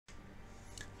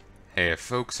Hey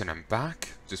folks, and I'm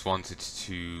back. Just wanted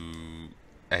to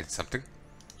add something.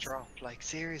 Drop, like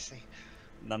seriously.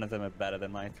 None of them are better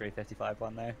than my 355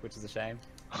 one though, which is a shame.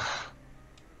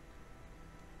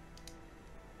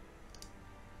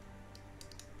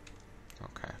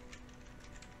 Okay.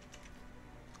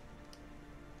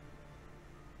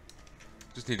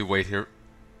 Just need to wait here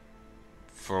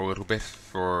for a little bit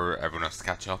for everyone else to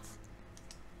catch up.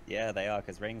 Yeah, they are,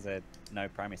 because rings are no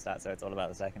primary stat, so it's all about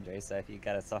the secondary. So if you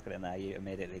get a socket in there, you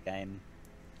immediately gain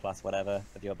plus whatever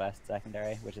of your best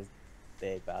secondary, which is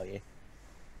big value.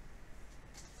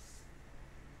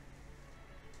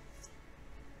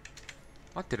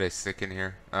 What did I stick in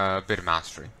here? A bit of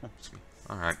mastery.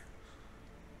 Alright.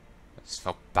 I just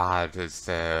felt bad as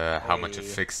how much I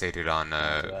Hey, fixated on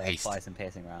to haste. apply some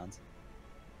piercing rounds.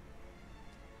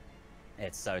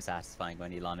 It's so satisfying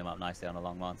when you line them up nicely on a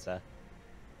long monster.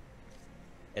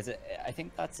 Is it? I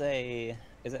think that's a.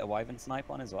 Is it a Wyvern snipe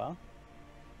one as well?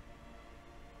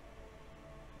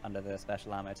 Under the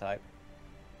special ammo type.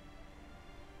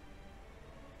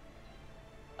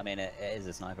 I mean, it is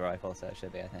a sniper rifle, so it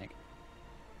should be, I think.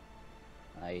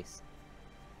 Nice.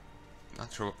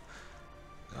 Not sure.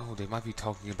 Oh, they might be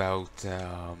talking about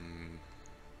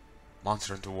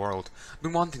Monster Hunter World. I've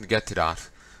been wanting to get to that,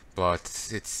 but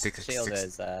it's six. Shield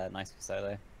is nice for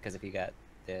solo, because if you get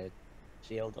the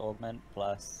shield augment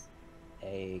plus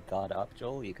a guard up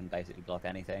jewel, you can basically block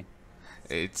anything.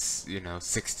 It's, you know,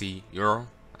 €60,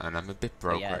 and I'm a bit But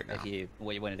broke yeah, right now. if you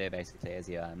what you want to do basically is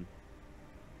you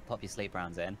pop your sleep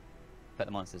rounds in, put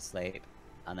the monster to sleep,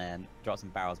 and then drop some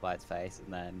barrels by its face,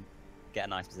 and then get a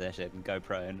nice position, go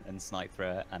prone, and snipe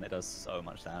through it, and it does so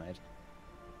much damage.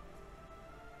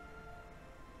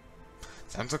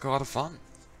 Sounds like a lot of fun.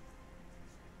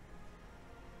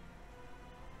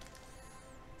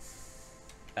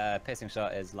 Piercing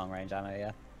shot is long range ammo,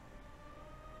 yeah.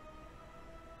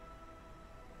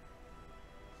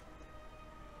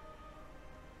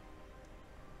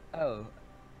 Oh.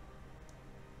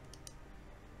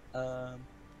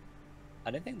 I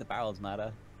don't think the barrels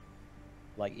matter.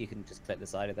 Like, you can just clip the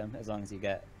side of them as long as you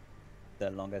get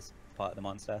the longest part of the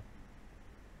monster.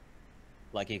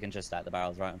 Like, you can just stack the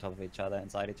barrels right on top of each other,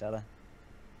 inside each other.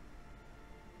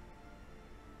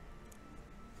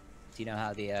 Do you know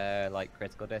how the, like,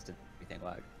 critical distance everything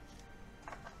works?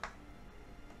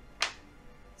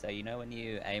 So, you know when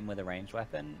you aim with a ranged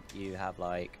weapon, you have,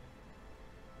 like...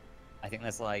 I think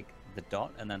there's, like, the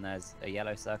dot, and then there's a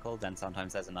yellow circle, then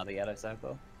sometimes there's another yellow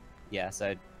circle. Yeah,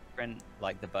 so, different,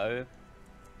 like, the bow,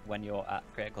 when you're at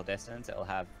critical distance, it'll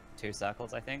have two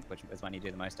circles, I think, which is when you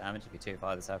do the most damage. If you're too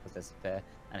far, the circles disappear,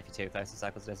 and if you're too close, the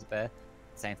circles disappear.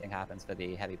 Same thing happens for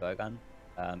the heavy bowgun,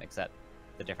 except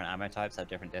the different ammo types have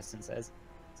different distances,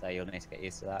 so you'll need to get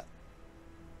used to that.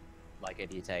 Like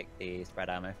if you take the spread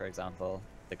ammo, for example,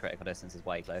 the critical distance is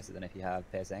way closer than if you have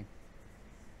piercing.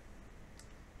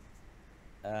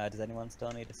 Does anyone still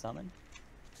need a summon?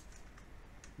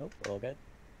 Nope, all good.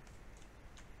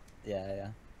 Yeah.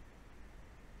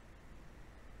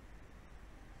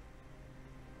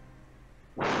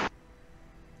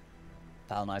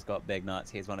 Palnai's got big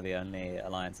nuts. He's one of the only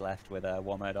alliance left with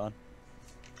war mode on.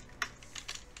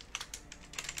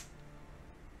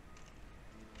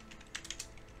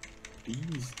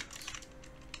 Bees.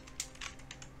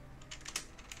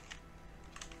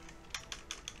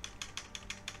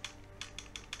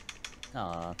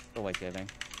 Aw, always giving.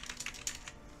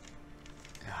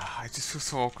 I just feel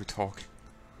so awkward talking.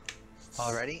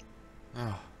 Already?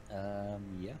 Oh,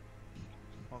 Yeah.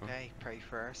 Okay, pray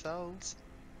for our souls.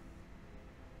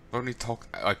 I've only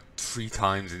talked like 3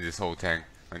 times in this whole thing,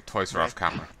 and twice were off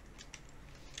camera.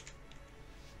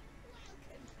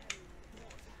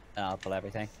 I'll pull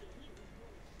everything.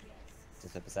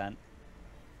 Just a percent.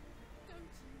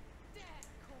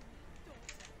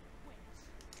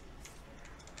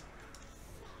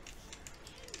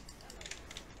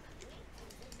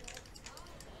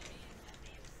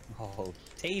 Oh,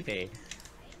 TV.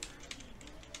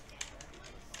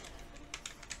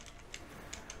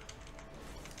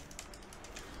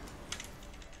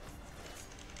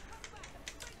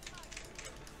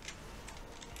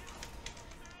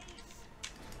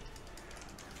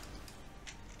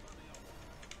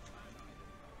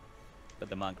 But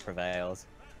the monk prevails.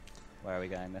 Where are we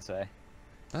going this way?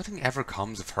 Nothing ever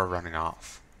comes of her running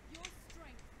off.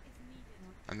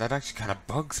 And that actually kind of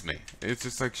bugs me. It's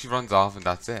just like she runs off and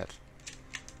that's it.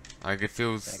 Like it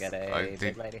feels Gonna get a like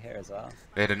big lady here as well.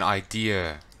 they had an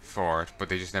idea for it, but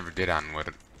they just never did anything with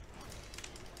it.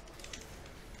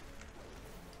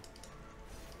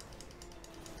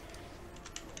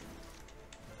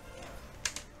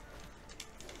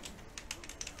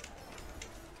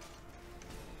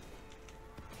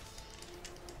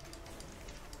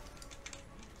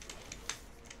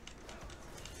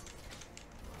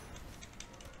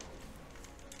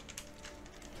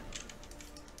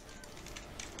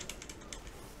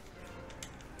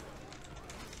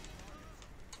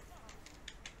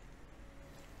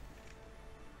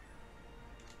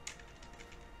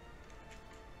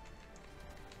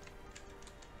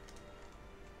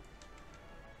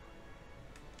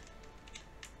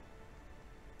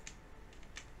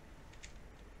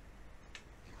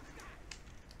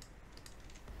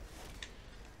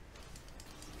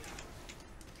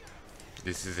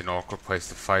 this is an awkward place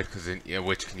to fight because a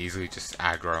witch can easily just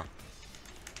aggro.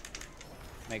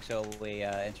 Make sure we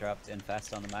interrupt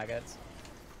infest on the maggots.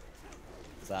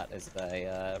 'Cause that is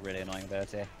a really annoying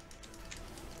ability.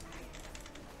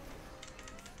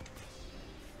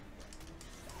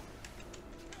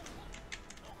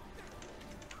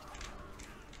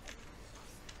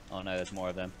 Oh no, there's more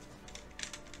of them.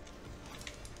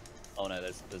 Oh no,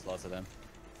 there's lots of them.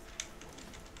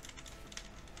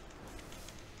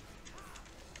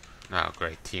 Oh,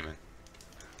 great teaming.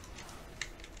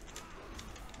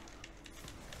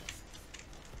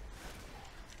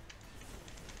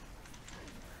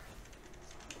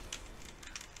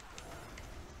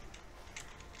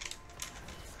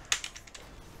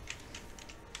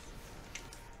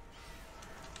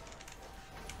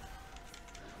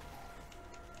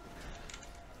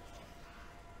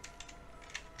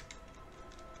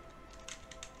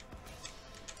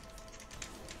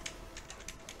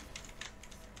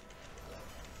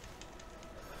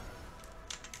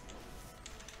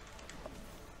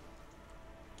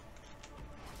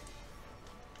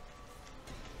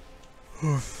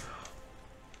 I'm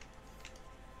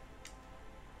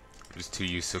just too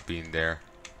used to being there.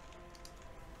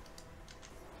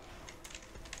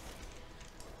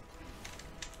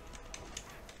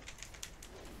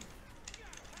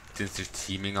 Since they're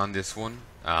teaming on this one,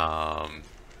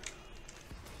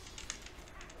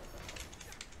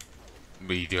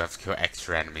 we do have to kill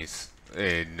extra enemies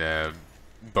in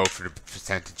both for the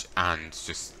percentage and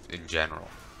just in general.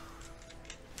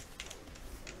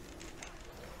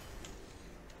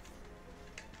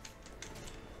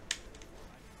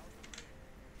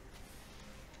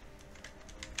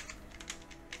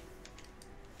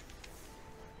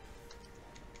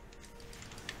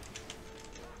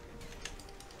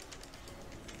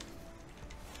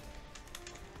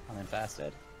 I'm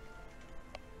infested.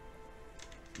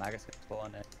 Maggots can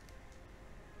spawn it.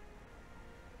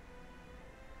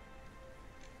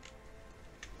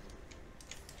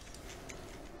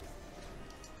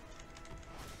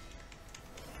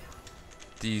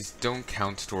 These don't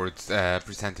count towards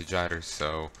percentage either,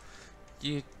 so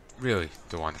you really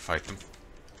don't want to fight them.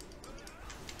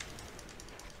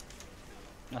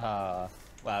 Ah,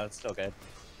 wow, it's still good.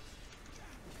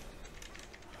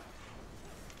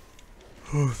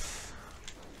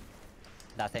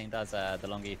 That thing does, the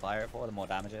longer you fire it for, the more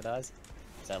damage it does.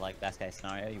 So, like, best case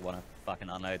scenario, you want to fucking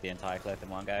unload the entire clip in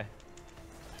one go.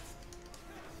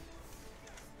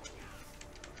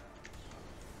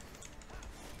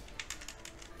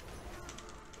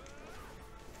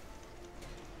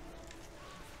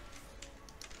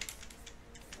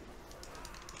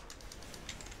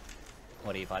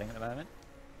 What are you fighting at the moment?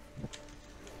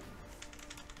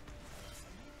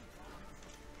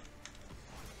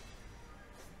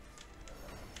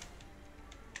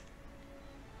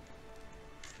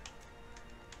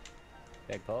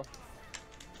 Big pull.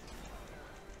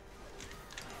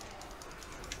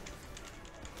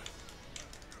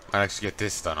 I'd actually get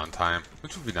this done on time,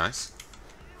 which would be nice.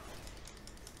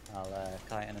 I'll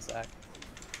kite in a sec.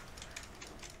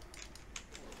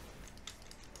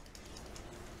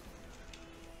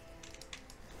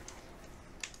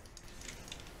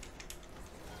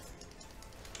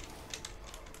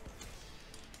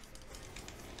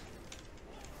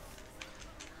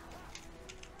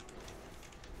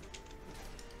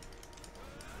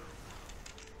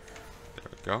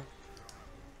 There we go.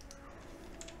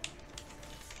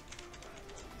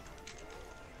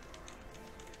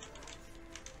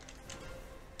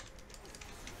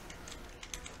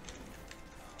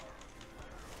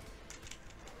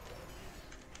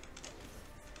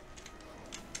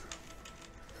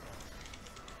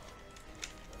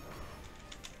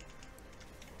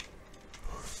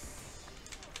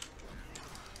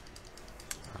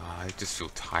 I just feel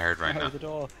tired right now. The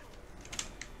door.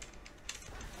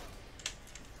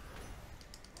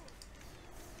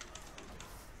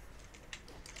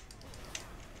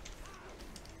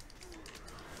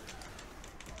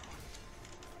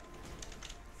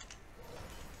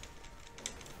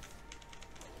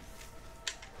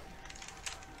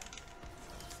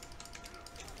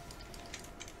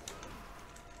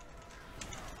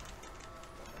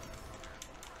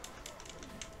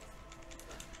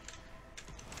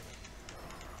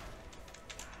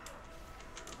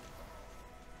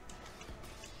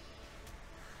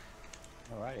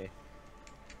 Alrighty.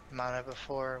 Mana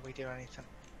before we do anything.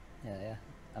 Yeah.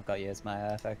 I've got you as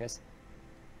my focus.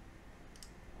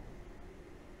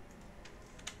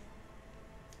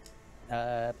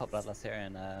 Pop Bloodlust here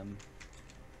and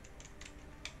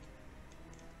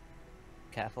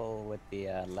careful with the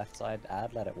left side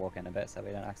ad, let it walk in a bit so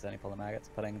we don't accidentally pull the maggots.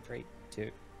 Putting 3, 2,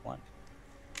 1.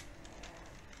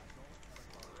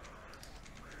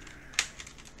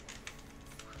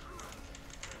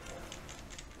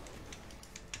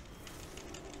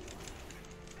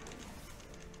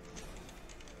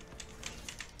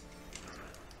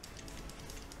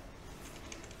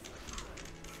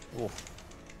 Oof.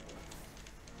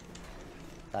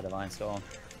 That Divine Storm.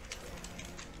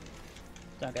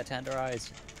 Don't get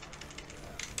tenderized.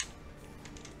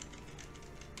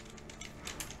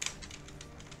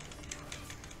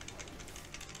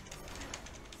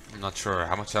 I'm not sure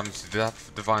how much damage did that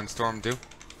Divine Storm do.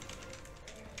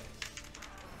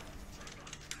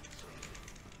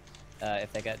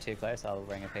 If they get too close, I'll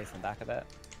ring and pace them back a bit.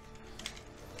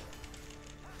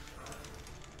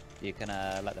 You can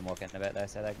let them walk in a bit though,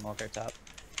 so they can walk over top.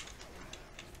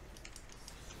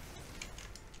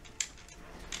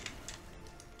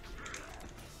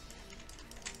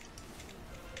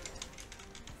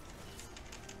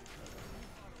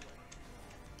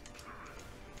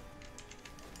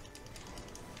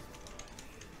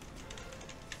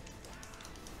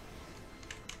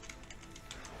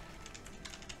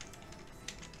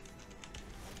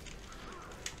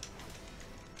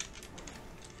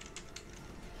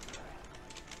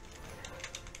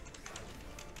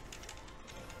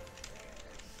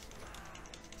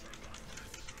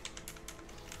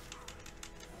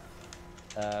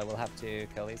 We'll have to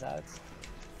kill these ads.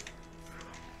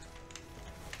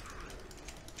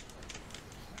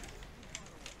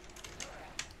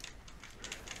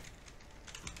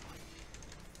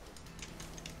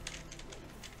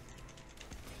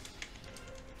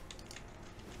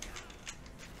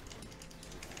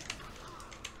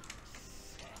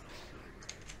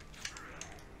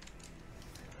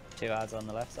 Two ads on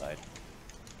the left side.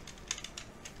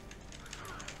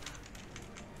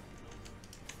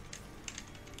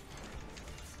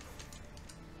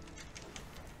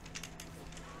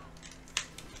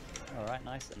 Alright,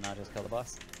 nice, and now just kill the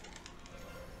boss.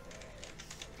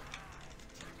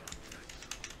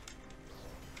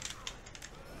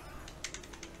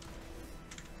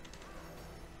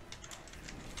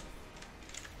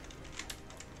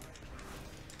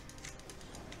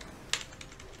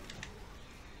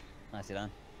 Nicely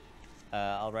done.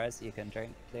 I'll res, you can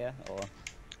drink, Leah, or...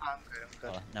 I'm good,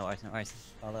 I'm good. Oh, no worries, no worries.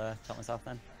 I'll top myself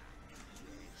then.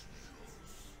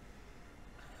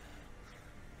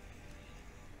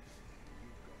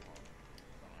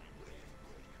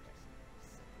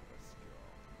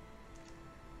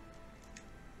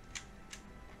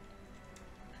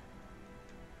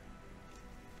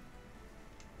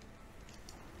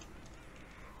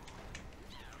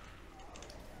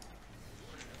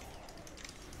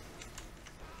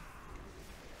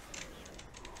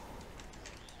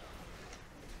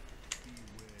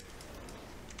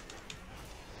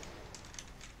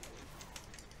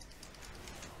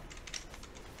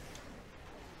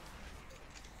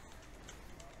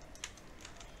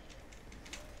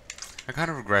 I kind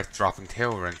of regret dropping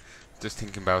Tail Ring, just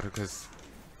thinking about it, because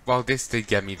while this did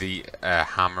get me the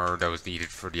hammer that was needed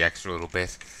for the extra little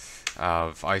bit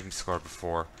of item score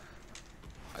before,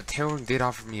 Tail Ring did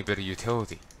offer me a bit of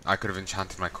utility. I could have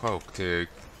enchanted my cloak to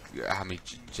have me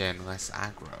gen less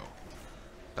aggro.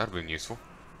 That would have been useful.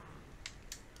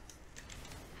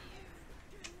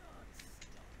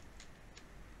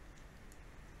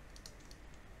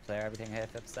 Clear everything here,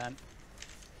 50%.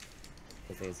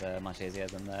 Because these are much easier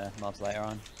than the mobs later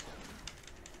on.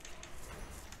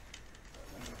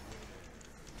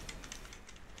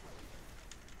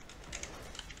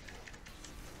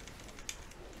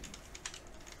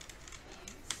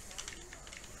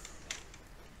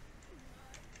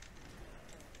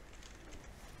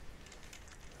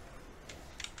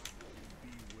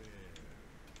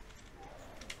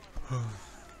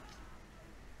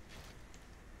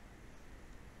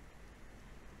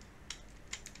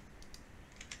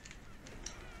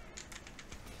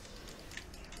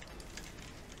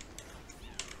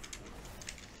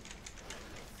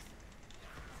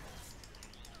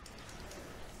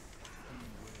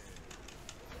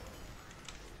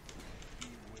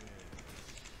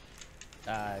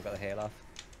 I got the hail off.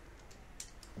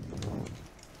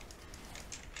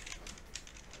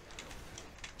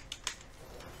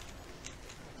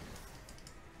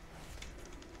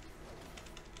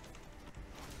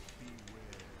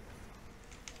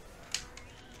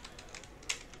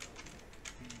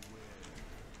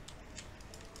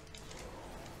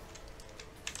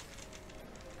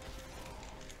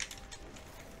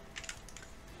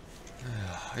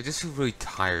 I just feel really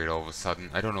tired all of a sudden.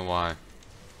 I don't know why.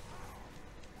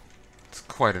 It's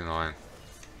quite annoying.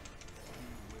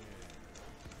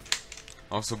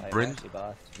 Also,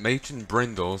 Matron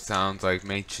Brindle sounds like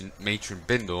Matron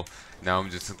Bindle. Now I'm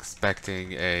just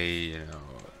expecting a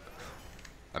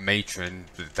matron,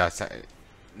 but that's a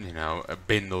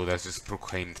bindle that's just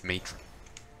proclaimed matron.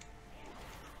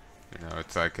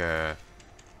 It's like a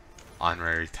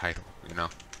honorary title.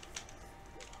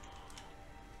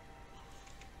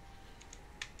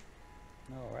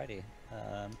 Alrighty.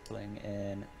 Pulling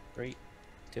in 3,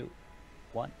 2,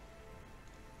 1.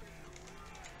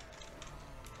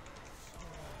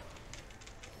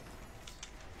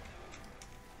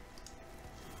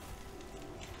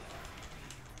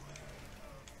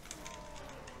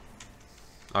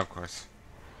 Of course.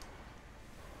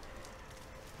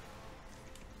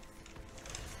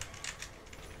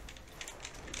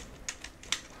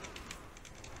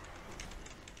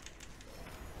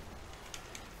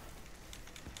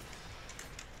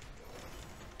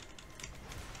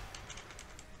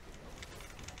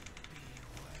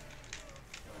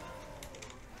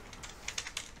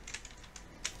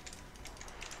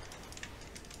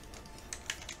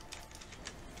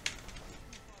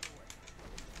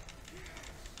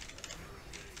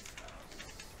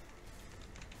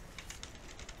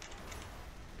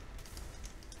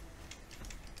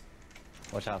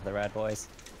 Watch out for the red boys.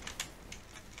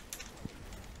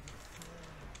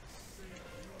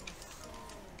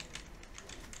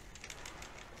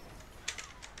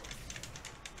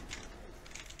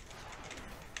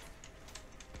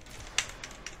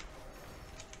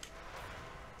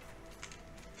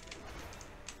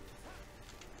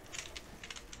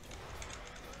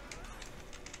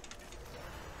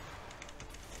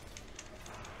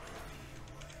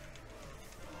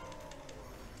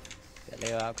 Get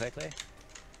Leo out quickly.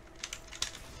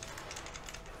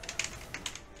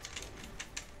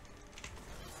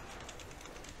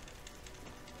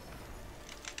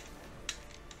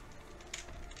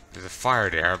 There's a fire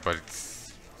there, but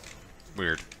it's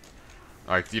weird.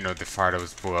 Like, you know, the fire that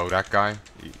was below that guy,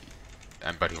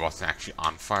 but he wasn't actually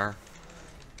on fire.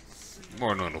 It's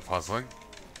more than a little puzzling.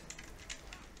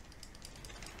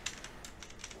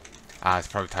 Ah, it's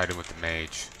probably tied in with the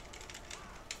mage.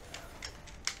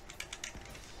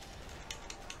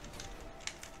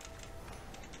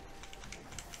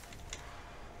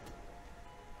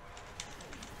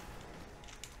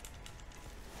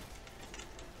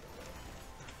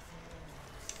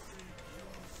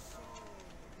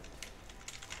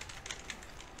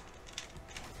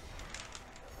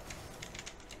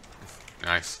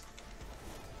 Nice.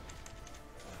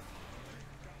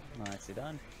 Nicely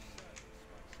done.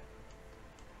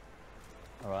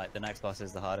 Alright, the next boss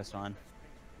is the hardest one.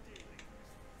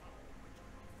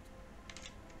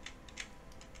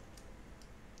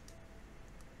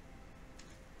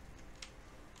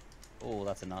 Oh,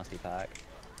 that's a nasty pack.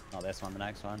 Not this one, the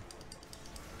next one.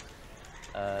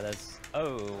 There's...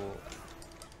 Oh!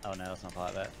 Oh no, that's not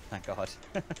part of it. Thank God.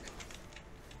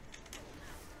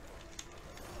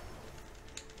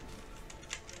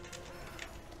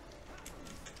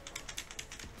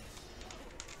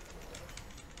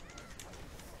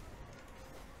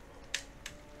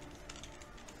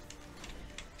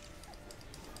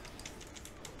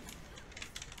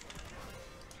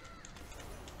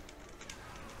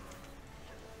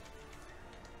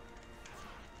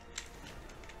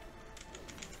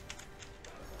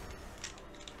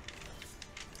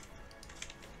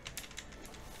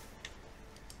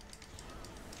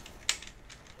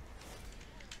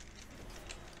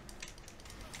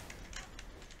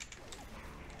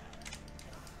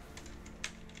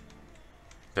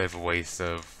 Bit of a waste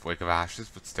of Wake of Ashes,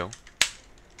 but still.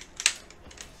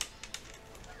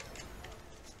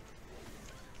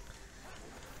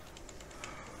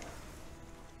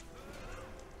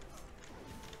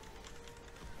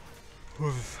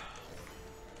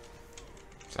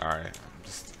 Sorry,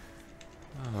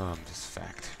 I'm just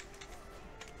fact.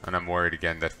 And I'm worried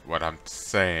again that what I'm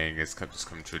saying is just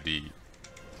coming through the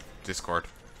Discord.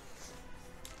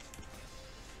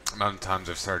 The amount of times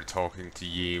I've started talking to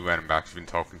you when I've actually been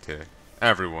talking to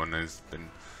everyone has been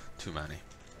too many.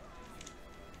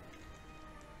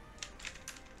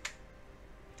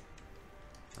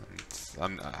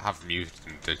 And I have muted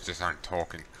them, they just aren't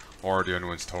talking. Or the only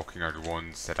ones talking are the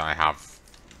ones that I have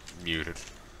muted.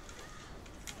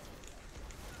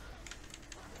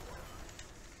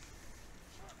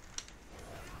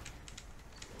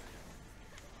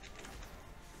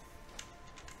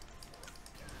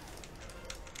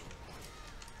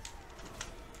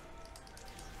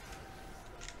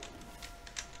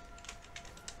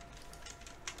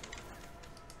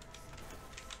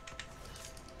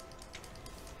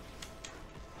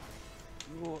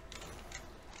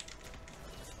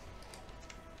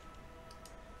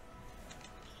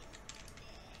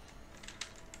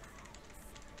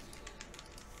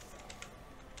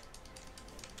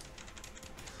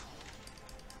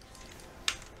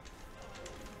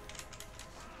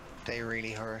 They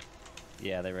really hurt.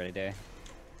 Yeah, they really do.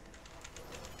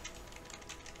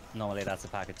 Normally that's a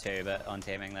pack of 2, but on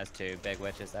teaming there's 2 big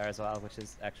witches there as well, which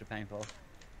is extra painful.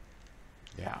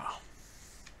 Yeah.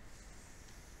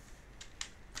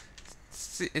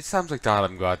 it sounds like that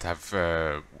I'm glad to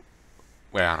have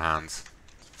way on hands.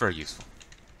 It's very useful.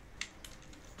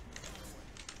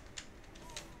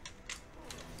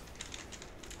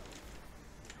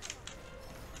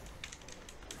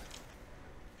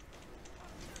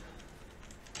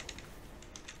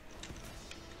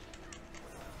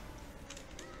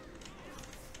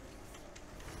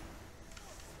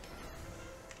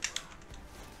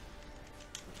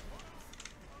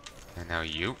 And now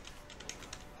you.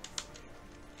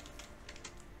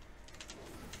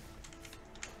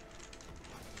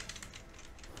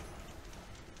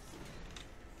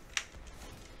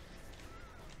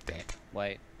 Dead.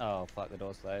 Wait. Oh, fuck, the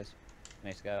door's closed. I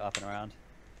need to go up and around.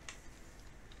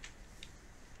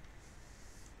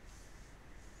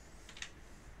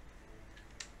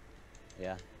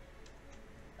 Yeah.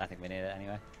 I think we need it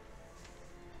anyway.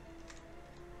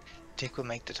 Dick will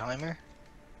make the timer.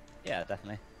 Yeah,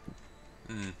 definitely.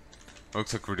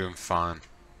 Looks like we're doing fine.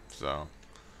 So.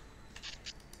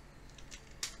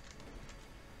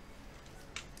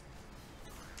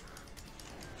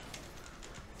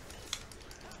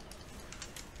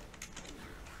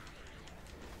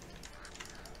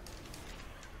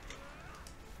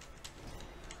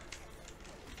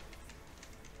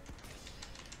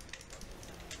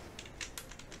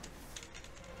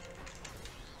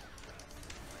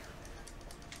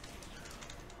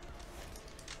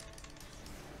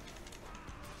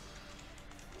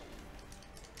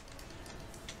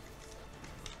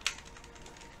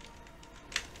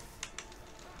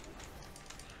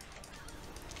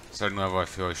 Certain level, I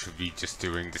feel I should be just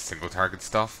doing the single target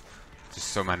stuff. Just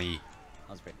so many. That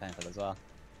was pretty painful as well.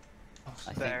 Oh,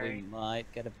 I think we might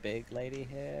get a big lady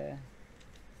here.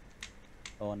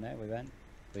 Oh no, we won't.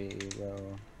 We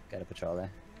will get a patrol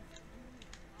there.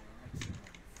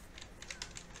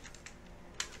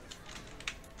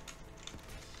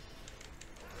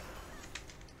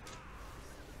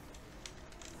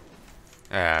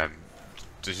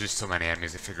 There's just so many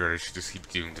enemies. I figured I should just keep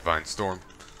doing Divine Storm.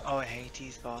 Oh, I hate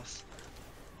these boss.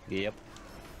 Yep.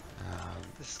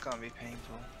 This is gonna be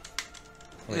painful.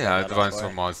 Yeah, Divine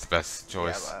Storm was the best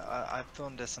choice. Yeah, but I've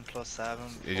done this in +7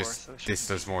 before, It just so it this shouldn't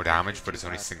does be more damage, but too it's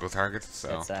only bad. single target,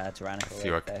 so It's I tyrannical.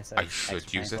 feel like okay, so I should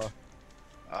extra use it. painful.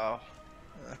 Oh.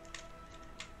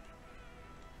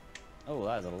 Oh,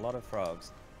 that is a lot of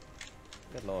frogs.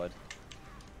 Good lord.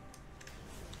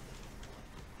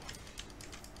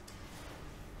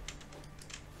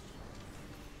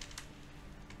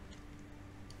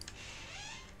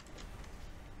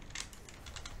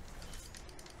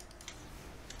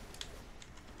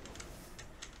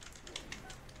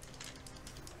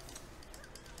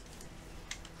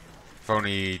 If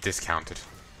only discounted.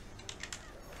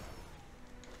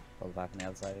 Pull back on the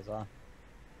other side as well.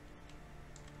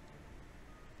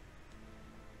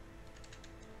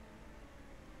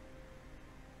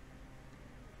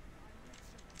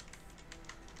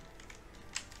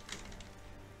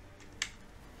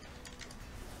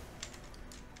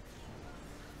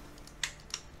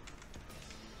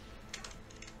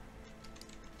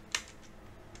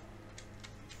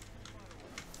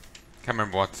 Can't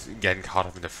remember what getting caught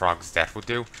up in the frog's death would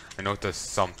do. I know it does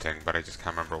something, but I just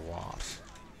can't remember what.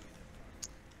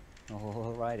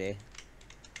 Alrighty.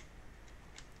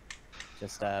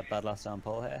 Just bloodlust on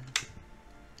pull here.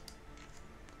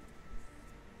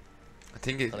 I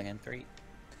think it. Pulling in 3,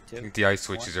 2. I think the ice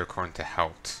switches are according to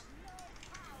health.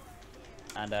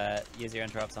 And use your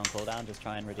interrupts on cooldown, just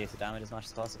try and reduce the damage as much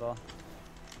as possible.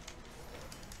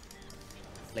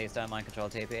 Please don't mind control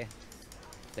TP.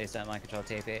 Please don't mind control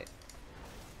TP.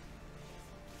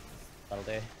 That'll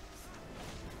do.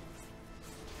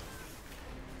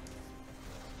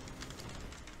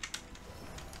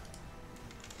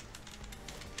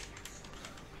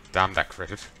 Damn, that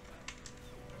critted.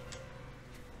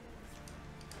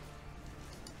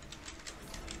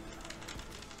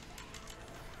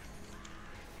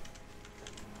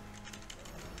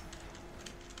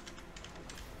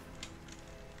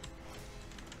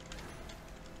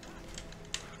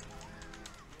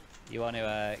 You want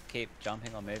to keep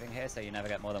jumping or moving here so you never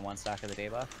get more than 1 stack of the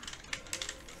debuff.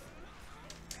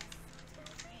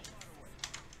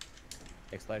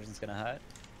 Explosion's gonna hurt.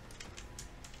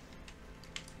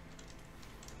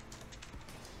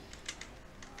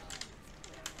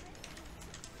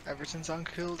 Everything's on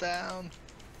cooldown.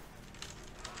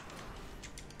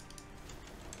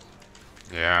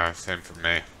 Yeah, same for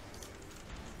me.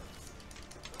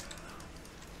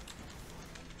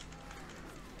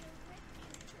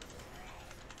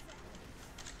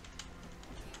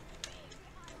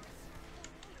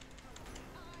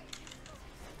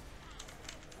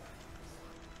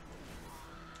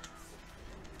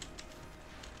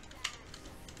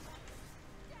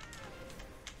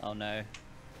 Oh no.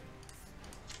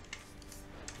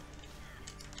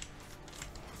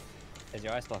 Is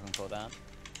your ice block on cooldown?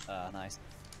 Nice.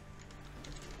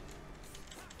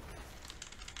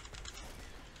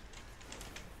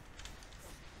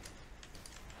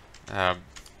 Damn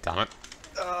it.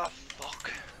 Oh,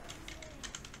 fuck.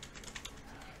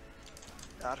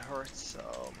 That hurts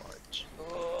so much.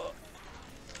 Oh,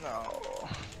 no.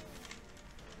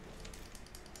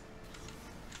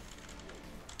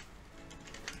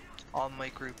 All my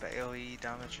group AoE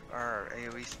damage, or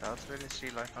AoE spells were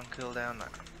literally like on cooldown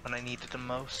when I needed them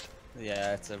most.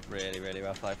 Yeah, it's a really, really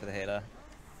rough fight for the healer.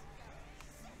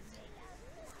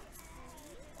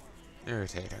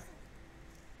 Irritating.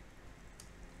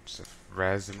 Just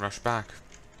res and rush back.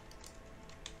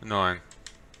 Annoying.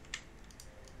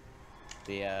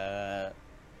 The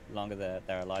longer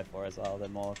they're alive for as well, the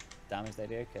more damage they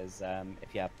do, because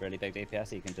if you have really big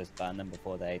DPS, you can just burn them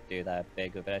before they do their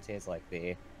big abilities, like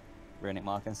the runic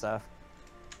mark and stuff.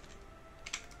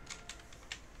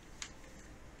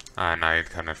 And I had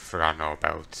kind of forgotten all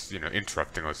about, you know,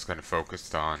 interrupting. I was kind of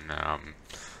focused on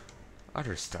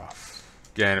other stuff.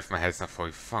 Again, if my head's not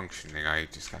fully functioning, I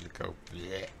just kind of go,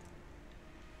 bleh.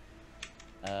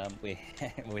 We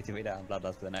we don't have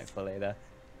bloodlust for the next pull either.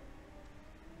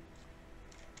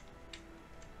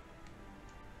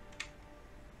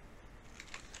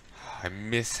 I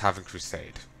miss having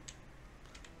Crusade.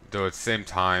 Though at the same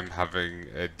time, having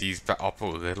these up a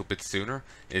little bit sooner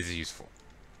is useful.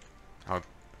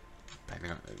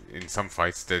 Depending on, in some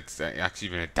fights, that's actually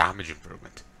even a damage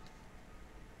improvement.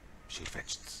 Sheet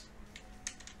vengeance.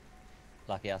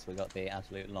 Lucky us, we got the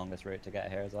absolute longest route to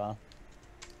get here as well.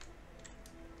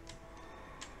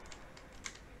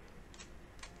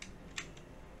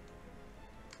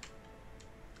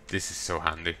 This is so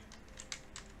handy.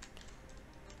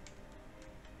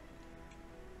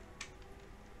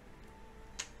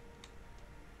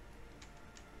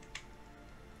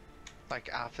 Like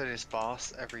after this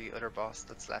boss, every other boss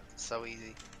that's left is so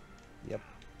easy. Yep.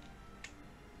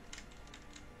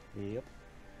 Yep.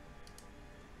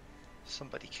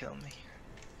 Somebody kill me.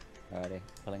 Alrighty,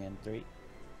 pulling in 3,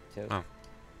 2, Oh.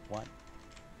 1.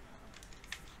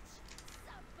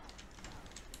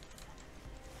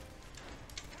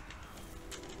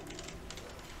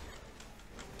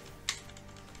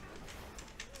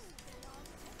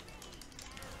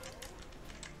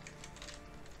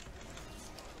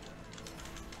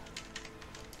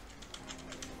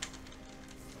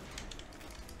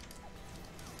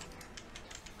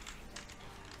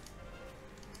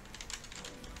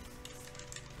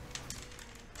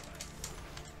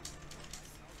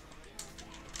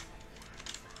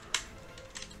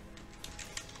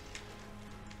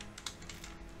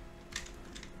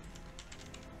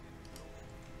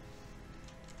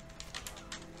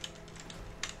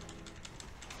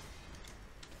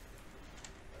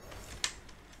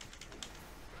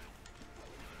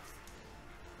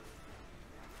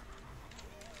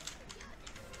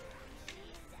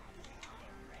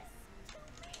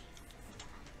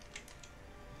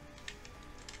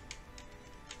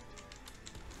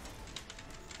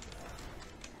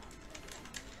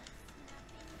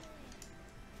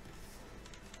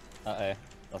 Uh-oh,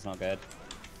 that's not good.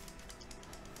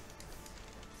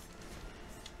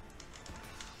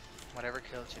 Whatever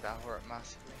killed you, that hurt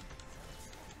massively.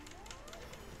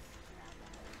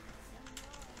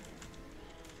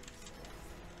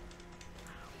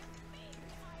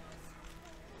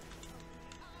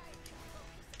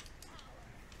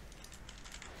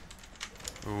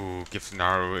 Ooh, Gift and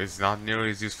Arrow is not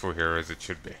nearly as useful here as it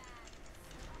should be.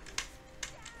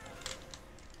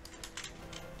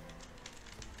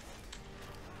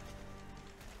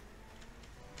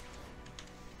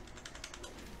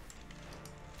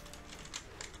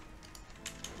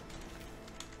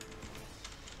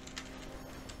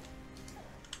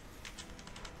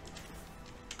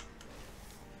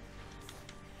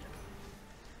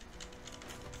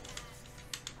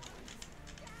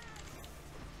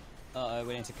 Uh-oh,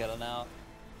 we need to kill her now.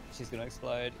 She's gonna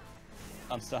explode.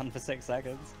 I'm stunned for 6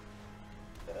 seconds.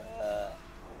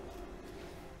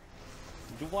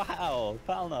 Wow,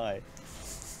 Palnai!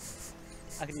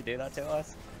 How can you do that to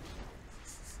us?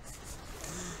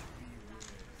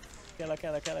 Kill her,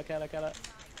 kill her, kill her, kill her, kill her.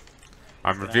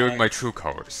 I'm revealing my true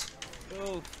colors.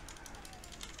 Ooh.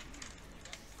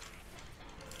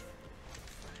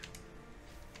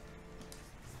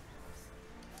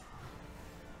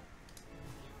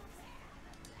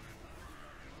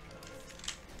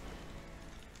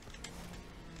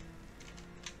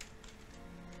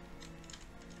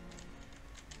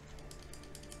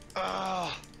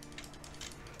 Oh,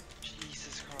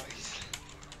 Jesus Christ.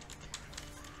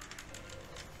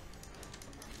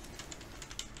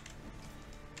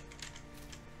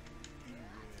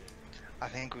 I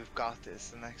think we've got this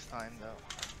the next time though.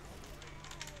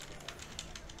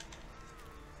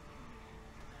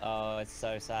 Oh, it's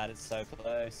so sad. It's so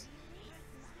close.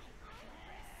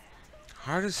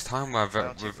 Hardest time I've I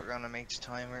don't think we've we're gonna make the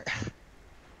timer.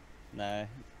 No.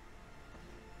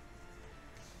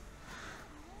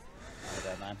 Oh,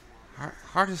 dead man.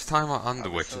 hardest time on the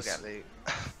We'll still witches. get loot.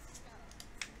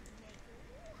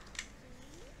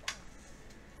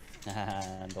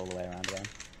 And all the way around again.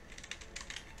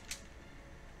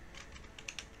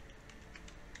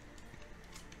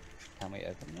 Can we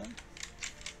open them?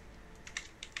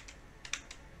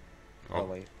 Oh,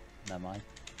 wait, never mind.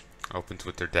 Opens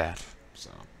with their death. So.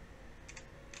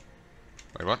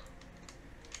 Wait, what?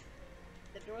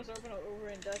 The doors open over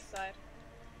in Dutch side.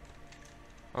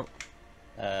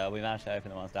 We managed to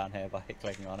open the ones down here by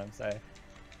clicking on them, so...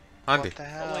 Andy. What the Oh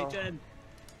hell? wait, Jen!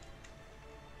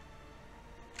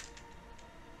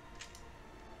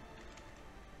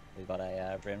 We've got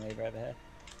a Brim Weaver over here.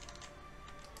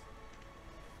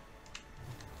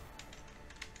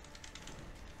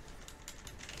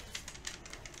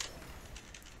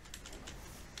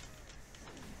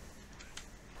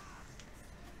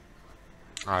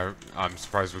 I'm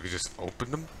surprised we could just open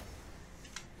them.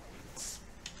 It's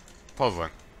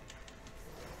puzzling.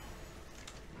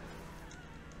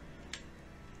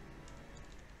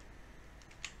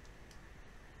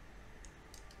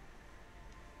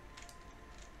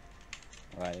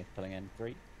 Alrighty, pulling in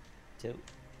 3, 2,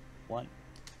 1.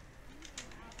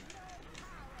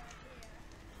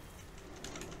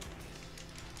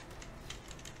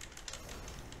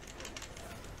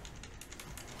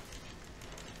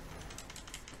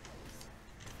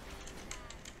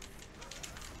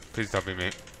 Please don't be me.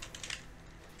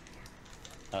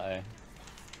 Uh-oh.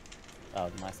 Oh,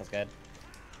 nice, that's good.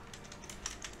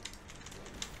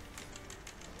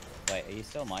 Wait, are you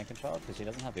still mind controlled? Because she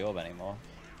doesn't have the orb anymore.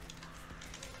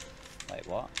 Wait,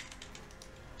 what?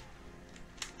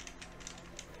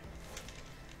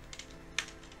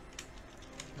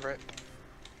 Rip.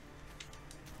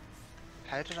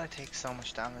 How did I take so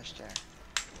much damage there?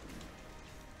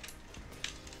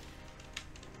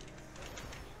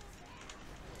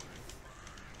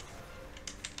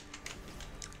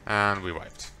 And we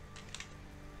wiped.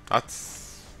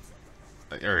 That's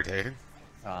irritating.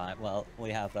 Alright, well, we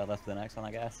have that left for the next one,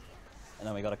 I guess. And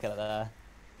then we gotta kill it there.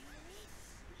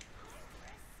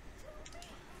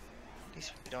 At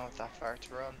least we don't have that far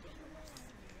to run.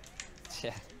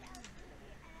 Yeah.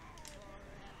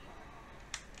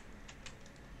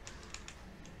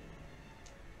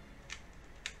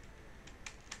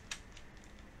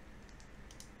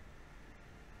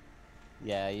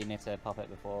 Yeah, you need to pop it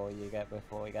before we get to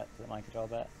the mind control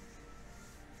bit.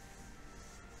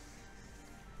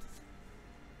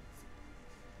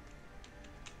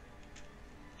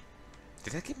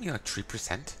 Did that give me a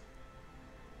 3%?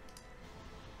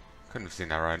 Couldn't have seen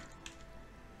that right.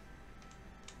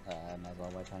 Might as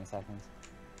well wait 20 seconds.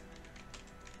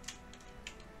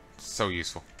 So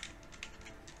useful.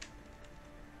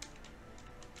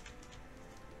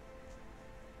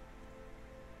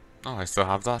 Oh, I still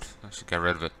have that? I should get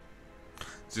rid of it.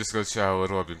 Just goes to show how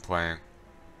little I've been playing.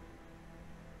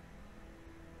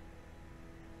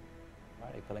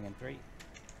 Alrighty, pulling in 3,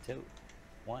 2,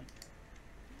 1.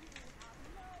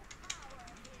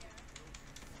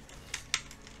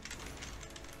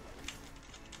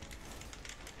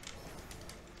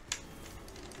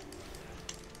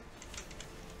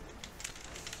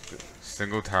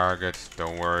 Single target,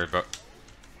 don't worry about...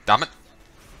 Damn it!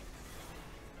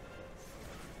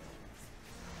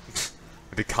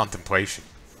 The contemplation.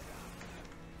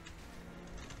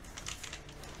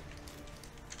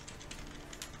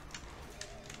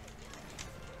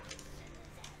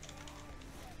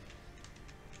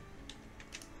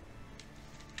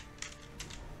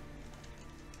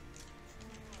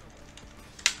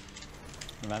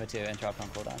 Remember to interrupt on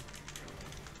cooldown.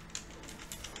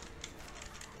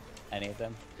 Any of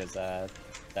them, because the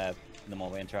more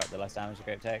we interrupt, the less damage the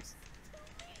group takes.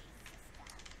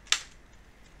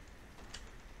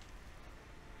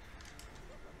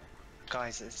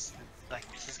 Guys, it's like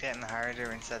this is getting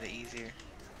harder instead of easier.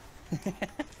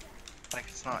 Like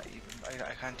it's not even.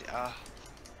 I can't.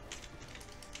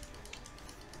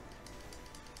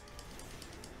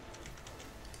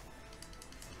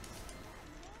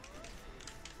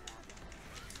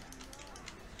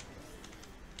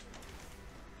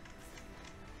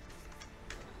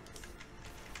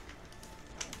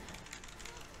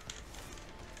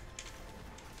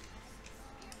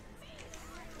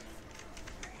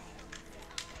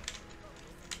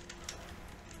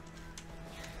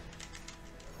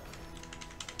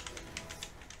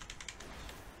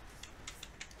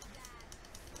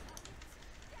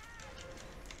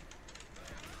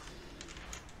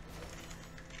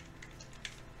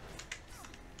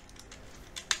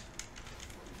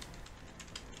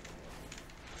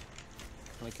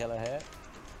 Can we kill her here?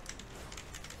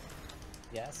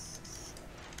 Yes.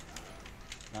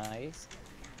 Nice.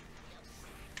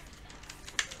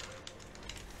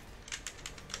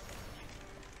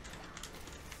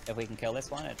 If we can kill this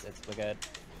one, we're good.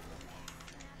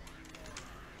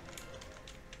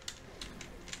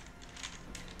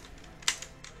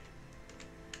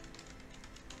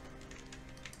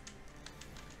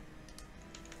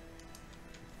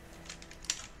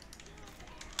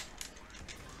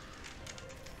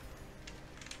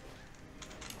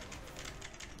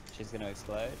 She's gonna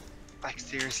explode. Like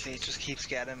seriously, it just keeps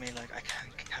getting me. Like I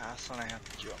can't cast when I have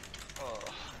to jump. Oh.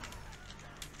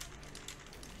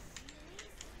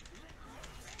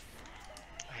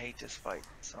 I hate this fight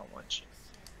so much.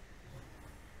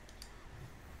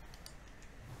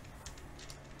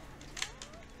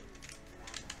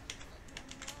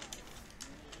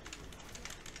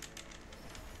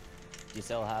 You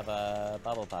still have a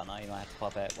bubble partner. You might have to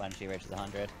pop it when she reaches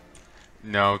 100.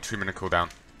 No, 3-minute cooldown.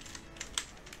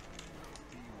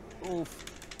 Oof.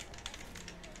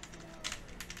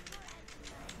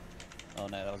 Oh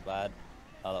no, that was bad.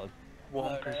 Oh, that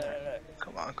was 1%. No.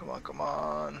 Come on, come on, come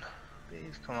on.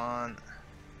 Please, come on.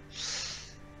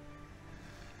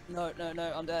 No, no,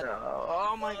 no, I'm dead. No.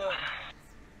 Oh my god.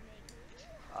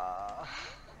 Ah.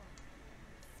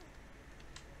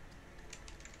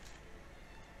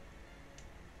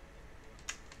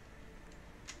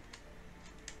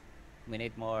 We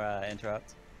need more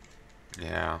interrupts.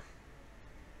 Yeah.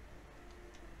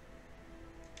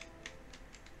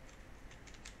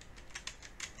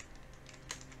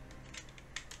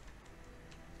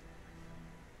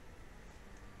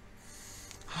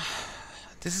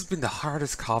 This has been the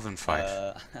hardest Coven fight.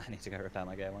 I need to go repair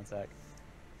my gear, 1 sec.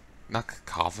 Not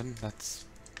Coven, that's...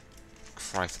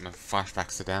 Christ, I'm having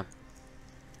flashbacks to them.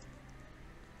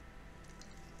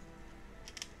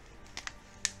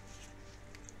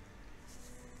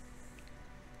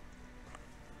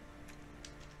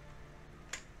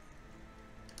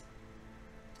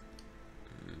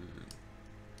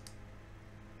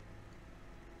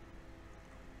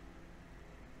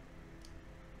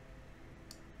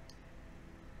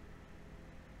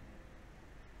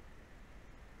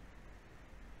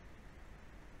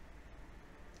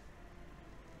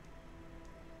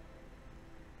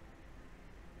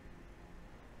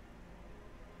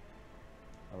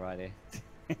 Alrighty.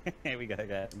 Here we go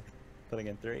again. Putting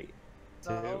in 3, 2.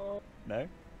 No. No?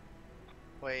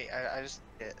 Wait,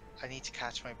 I need to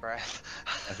catch my breath.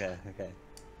 Okay, okay.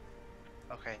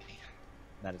 Okay,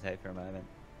 Meditate for a moment.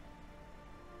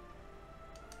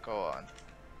 go on.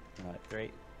 Alright,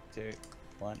 3, 2,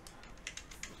 1.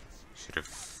 Should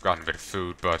have gotten a bit of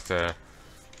food, but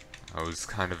I was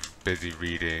kind of busy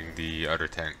reading the other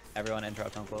thing. Everyone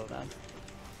interrupt on cooldown.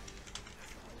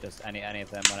 Just any of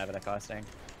them whenever they're casting.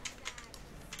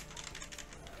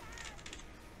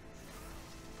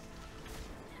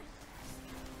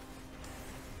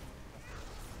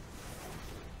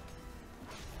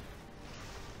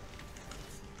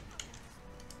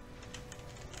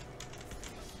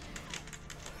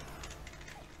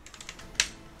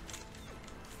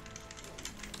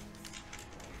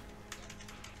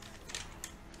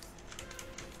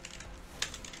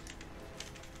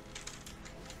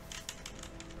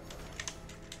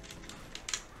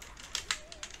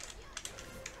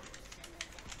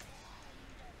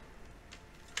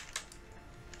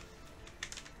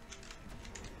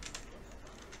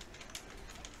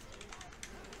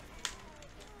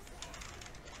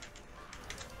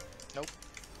 Nope.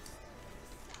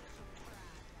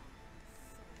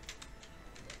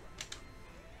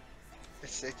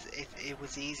 It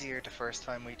was easier the first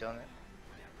time we done it.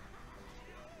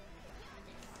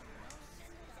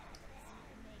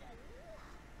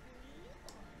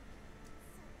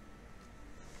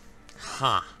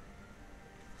 Huh.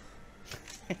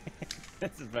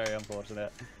 This is very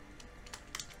unfortunate.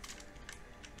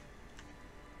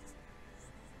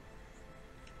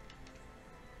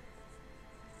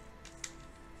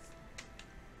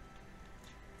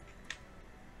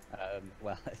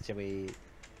 Well, should we...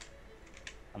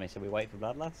 I mean, should we wait for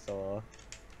Bloodlust, or...?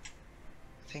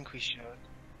 I think we should.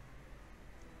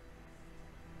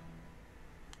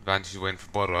 Advantage win for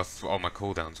Bloodlust, all my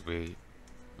cooldowns will be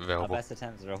Our available. best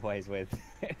attempts are always with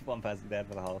one person dead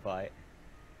for the whole fight.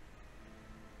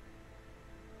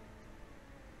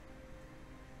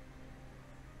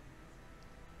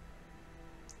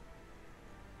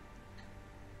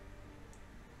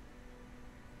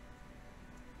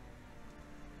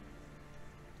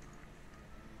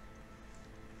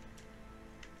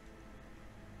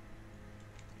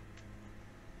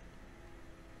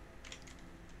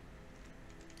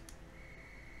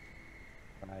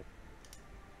 Right.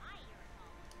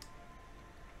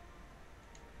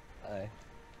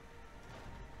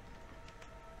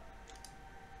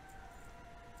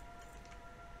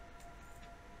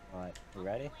 You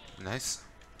ready? Nice.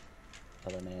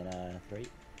 Pulling in 3,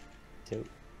 2,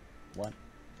 1.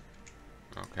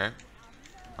 Okay.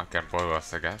 I can boil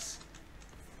us, I guess.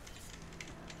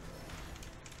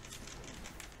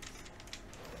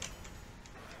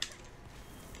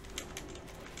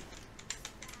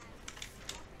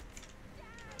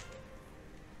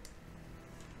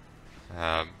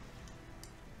 Um.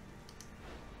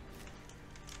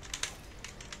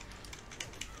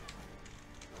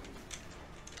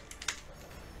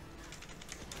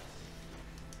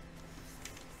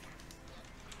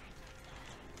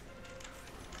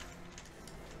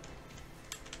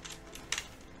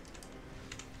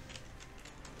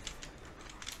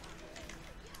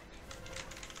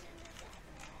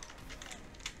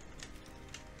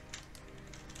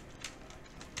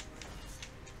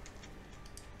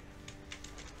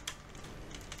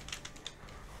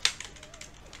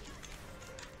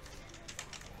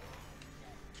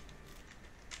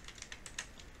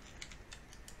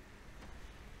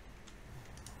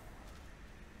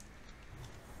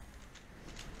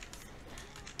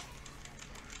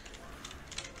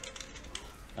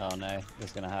 Oh no, this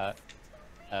is gonna hurt.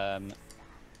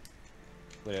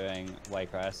 We're doing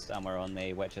Warcraft and we're on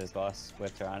the Witcher's boss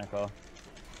with Tyrannical.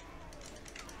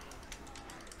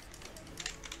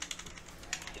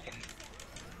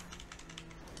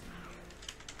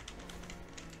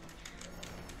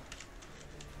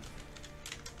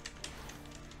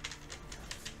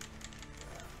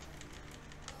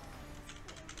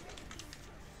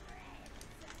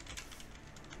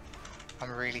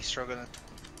 I'm really struggling.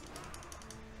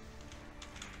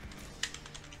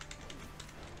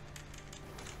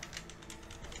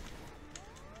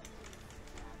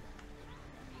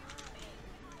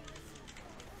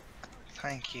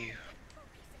 Thank you.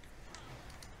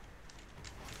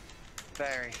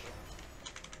 Very.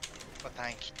 But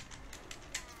thank you.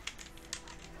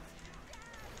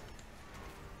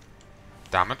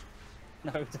 Damn it.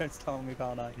 No, don't stall me,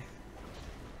 Palnai.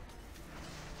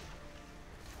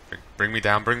 Bring me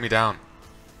down, bring me down.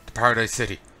 To Paradise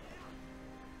City.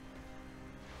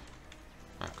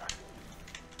 Okay.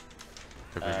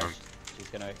 Could be monk. She's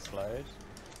gonna explode.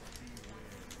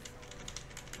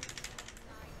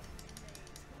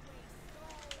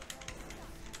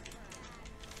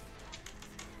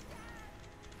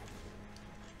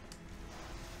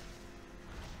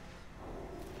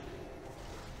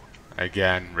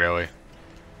 Again, really.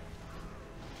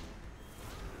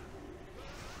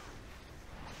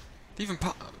 They even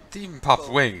popped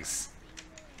wings.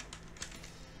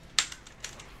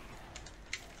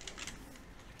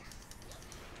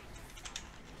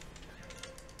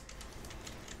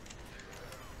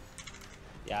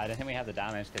 Yeah, I don't think we have the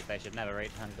damage because they should never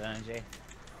reach 100 energy.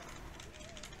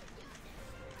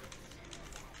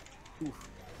 Oof.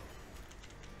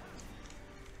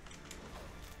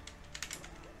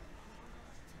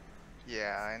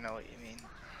 Yeah, I know what you mean.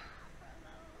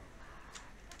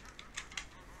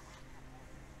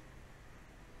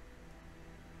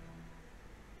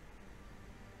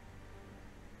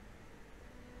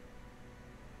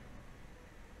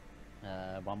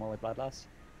 One more with Bloodlust.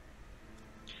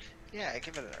 Yeah,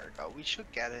 give it another go. We should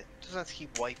get it. Just have to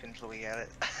keep wiping until we get it.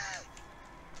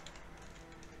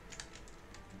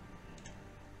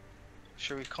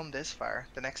 Sure, we've come this far.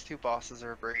 The next two bosses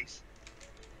are a breeze.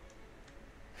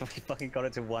 We fucking got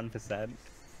it to 1%.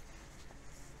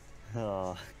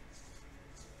 Oh.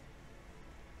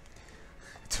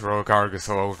 It's heroic Argus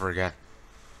all over again.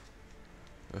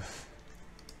 Ugh.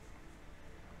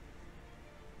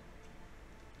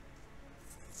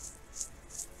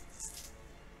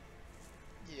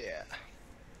 Yeah.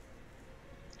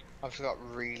 I've just got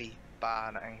really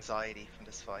bad anxiety from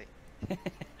this fight.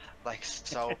 Like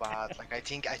so bad. Like I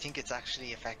think it's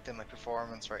actually affecting my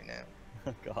performance right now.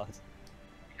 Oh god.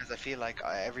 Because I feel like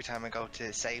every time I go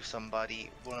to save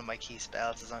somebody, one of my key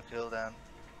spells is on cooldown.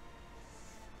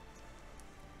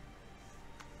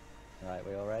 Right,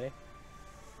 we all ready?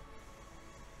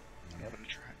 I'm gonna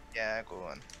try. Yeah, go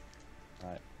on.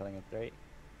 Alright, pulling in 3,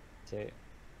 2,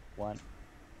 1.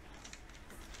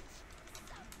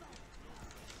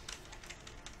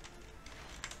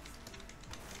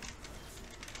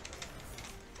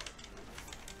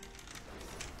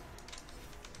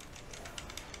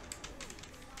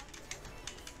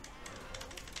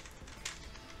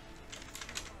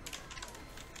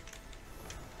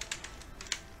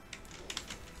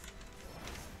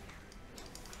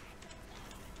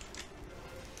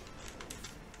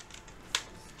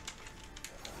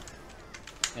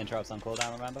 Interrupts on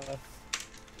cooldown, remember?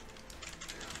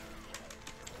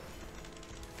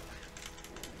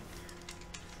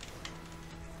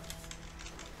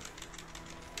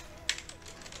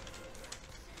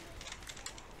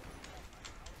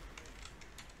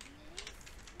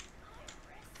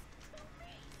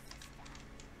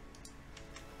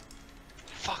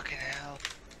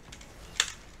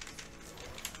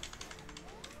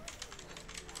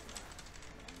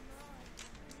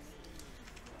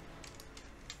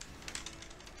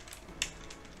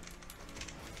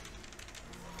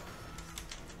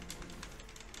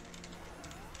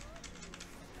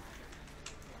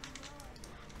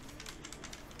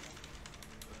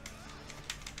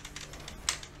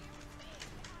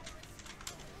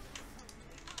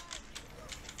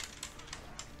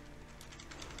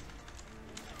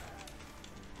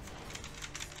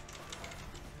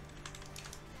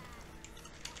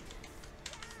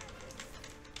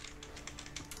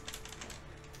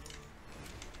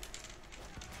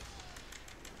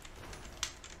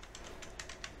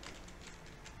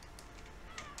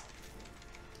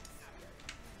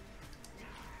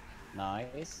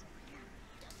 Nice.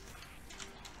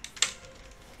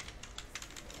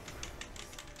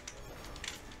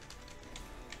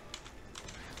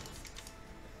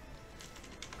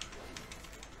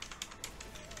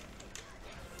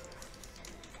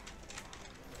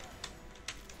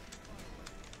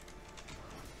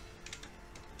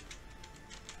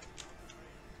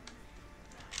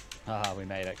 Ah, we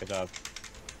made it. Good job.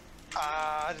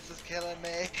 Ah, this is killing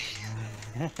me.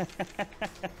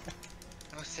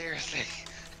 No, seriously.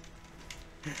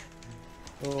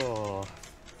 Oh.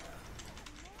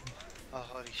 Oh,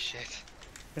 holy shit.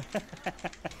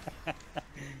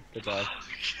 Good job.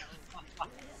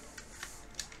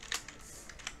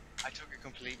 I took a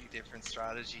completely different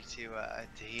strategy to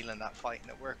heal in that fight, and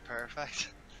it worked perfect.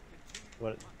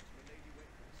 What?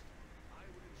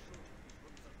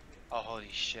 Oh, holy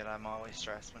shit, I'm always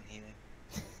stressed when healing.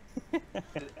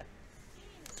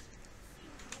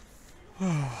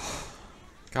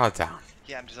 God damn.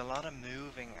 Yeah, there's a lot of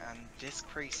moving, and disc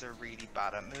priests are really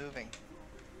bad at moving.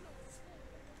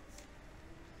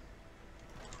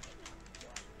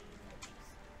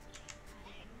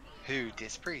 Who?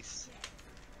 Disc priests?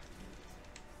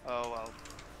 Oh well.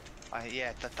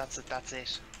 Yeah, that's it. That's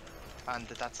it. And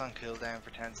that's on cooldown for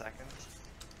 10 seconds.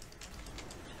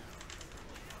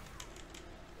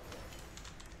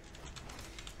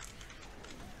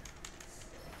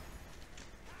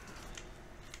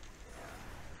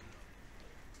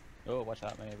 Oh, watch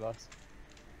out, mini boss.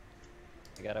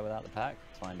 You get it without the pack?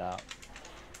 Let's find out.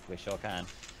 We sure can.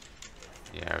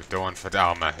 Yeah, the one for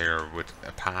Dalma here with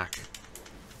a pack.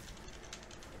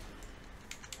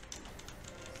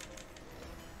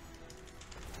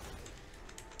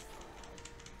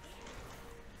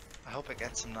 I hope I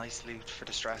get some nice loot for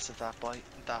the stress of that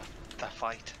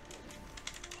fight.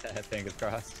 Fingers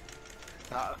crossed.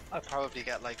 I'll probably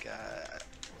get like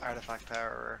artifact power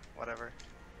or whatever.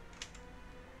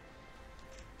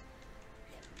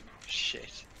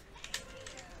 Shit.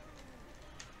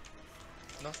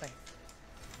 Nothing.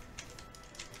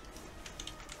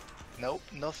 Nope,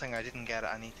 nothing. I didn't get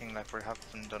anything, like we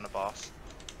haven't done a boss.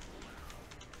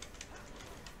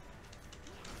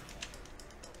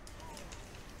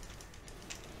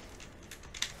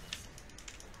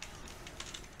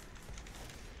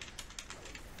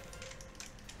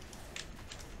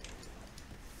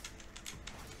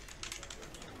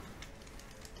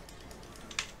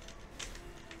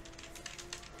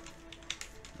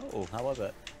 Oh, how was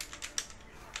it?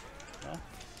 Yeah.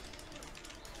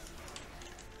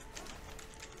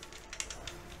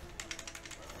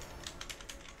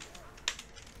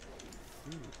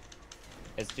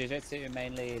 Is Jiu-Jitsu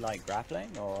mainly like grappling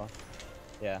or?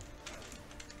 Yeah.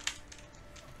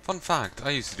 Fun fact, I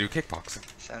used to do kickboxing.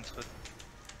 Sounds good.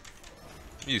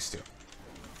 Used to.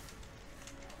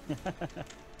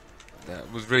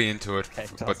 Was really into it, Okay,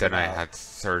 but toss then it I out. had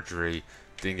surgery,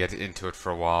 didn't get into it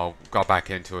for a while, got back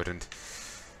into it, and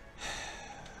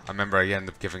I remember I ended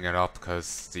up giving it up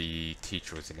because the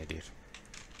teacher was an idiot.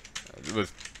 I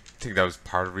think that was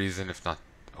part of the reason, if not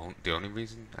the only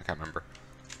reason. I can't remember.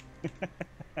 We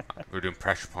were doing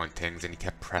pressure point things, and he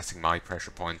kept pressing my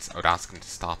pressure points. I would ask him to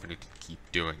stop, and he'd keep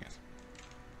doing it.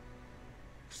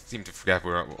 Seemed to forget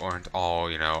we weren't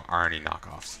all, you know, Arnie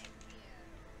knockoffs.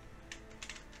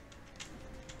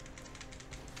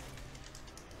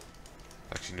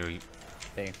 Actually knew he.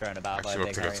 Being thrown about by a Actually,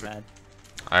 big looked hairy like man.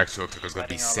 I actually looked like I was going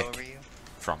to be Sweating all over sick you.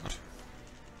 from it.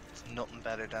 There's nothing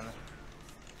better than it.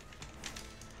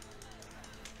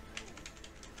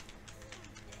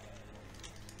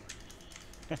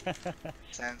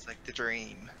 Sounds like the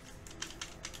dream.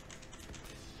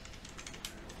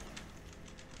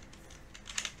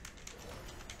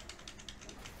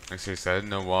 Actually, I don't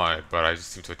know why, but I just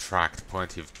seem to attract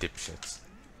plenty of dipshits.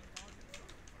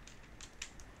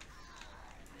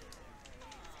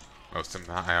 Most of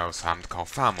them I also happen to call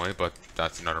family, but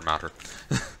that's another matter.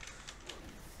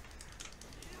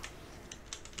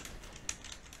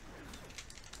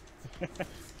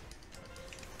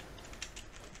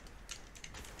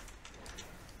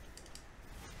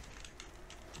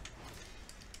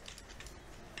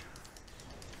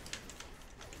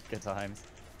 Good times.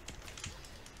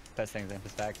 Puts things in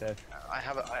perspective. I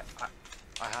have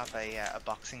a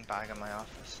boxing bag in my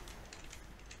office.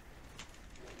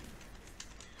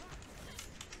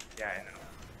 Yeah,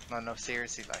 I know. No,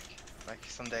 seriously, like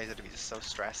some days I'd be just so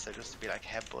stressed, I'd just be like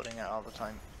headbutting it all the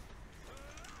time.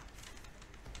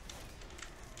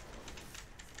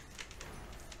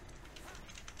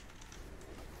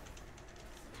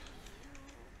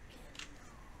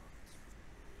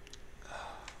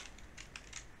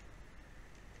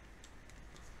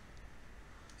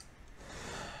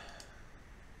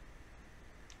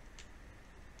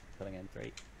 Pulling in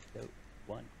 3, 2,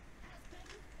 1.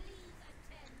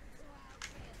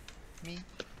 Me.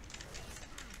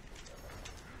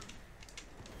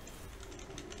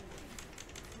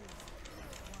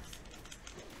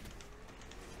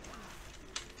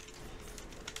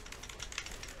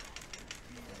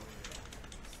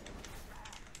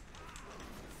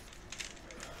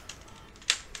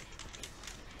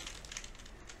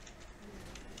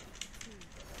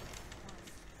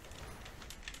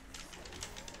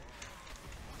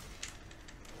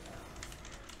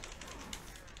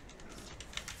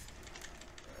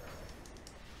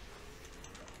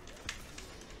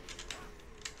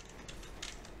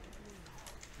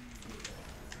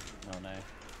 Oh no.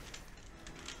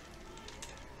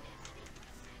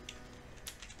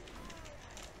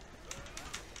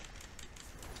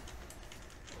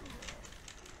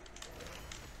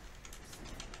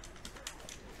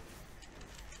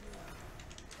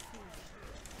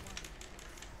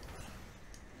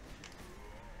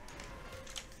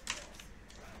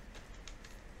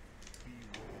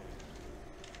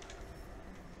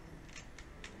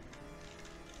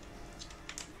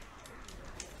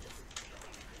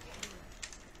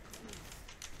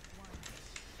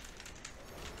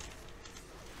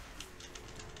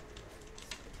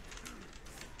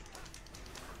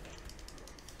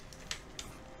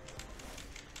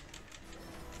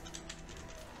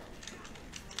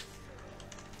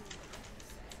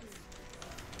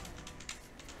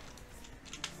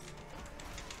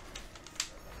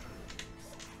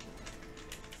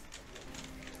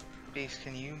 Please,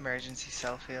 can you emergency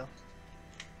self-heal?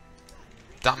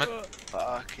 Damn it!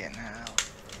 Fucking hell.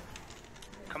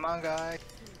 Come on, guys.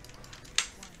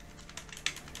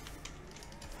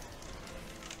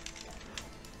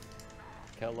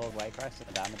 Kill Lord Waycrest and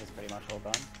the damage is pretty much all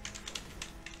gone.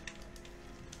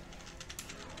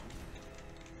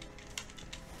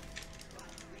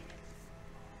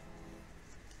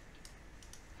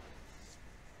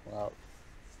 Well,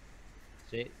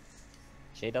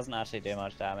 she doesn't actually do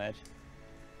much damage.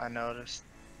 I noticed.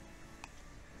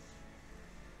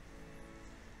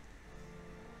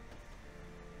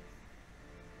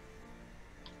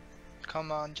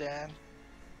 Come on, Jan.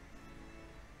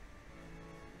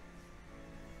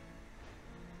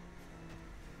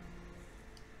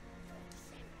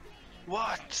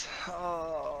 What?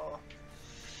 Oh.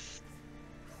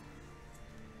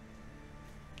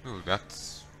 Ooh,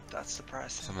 that's That's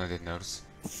depressing. something I didn't notice.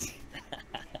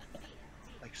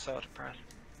 Like, so depressing.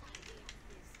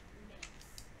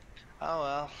 Oh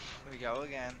well, we go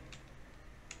again.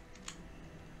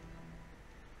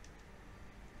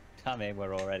 I mean,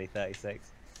 we're already 36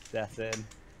 deaths in.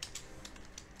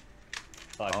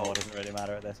 5 more doesn't really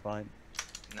matter at this point.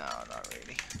 No, not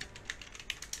really.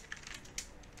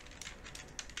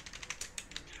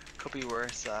 Could be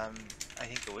worse. I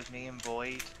think it was me and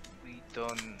Void.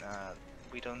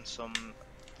 We done some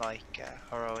like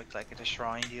heroic, like at a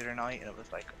shrine the other night, and it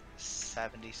was like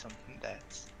 70 something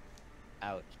deaths.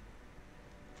 Ouch.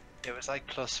 It was like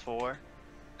 +4.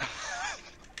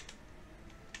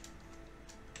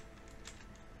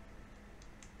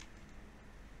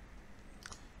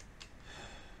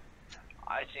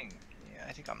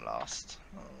 I think I'm lost.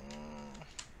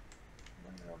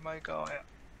 Where am I going?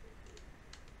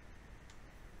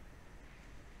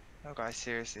 No, guys,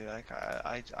 seriously, like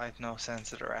I've no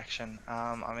sense of direction.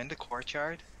 I'm in the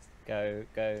courtyard. Go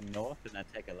north and then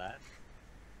take a left.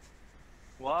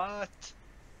 What?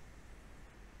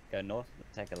 Go north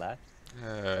and take a left.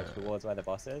 Go towards where the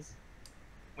boss is.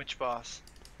 Which boss?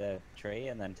 The tree,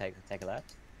 and then take a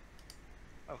left.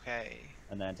 Okay.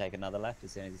 And then take another left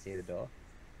as soon as you see the door.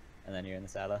 And then you're in the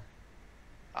cellar.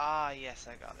 Ah, yes,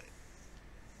 I got it.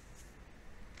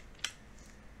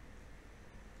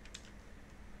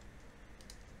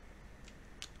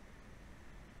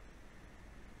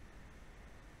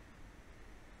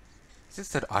 Is this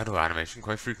that idle animation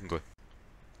quite frequently?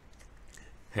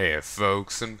 Hey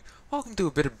folks, and welcome to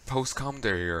a bit of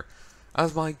post-commentary here.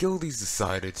 As my guildies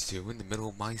decided to in the middle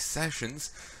of my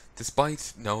sessions,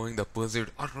 despite knowing that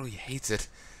Blizzard utterly hates it,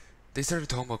 they started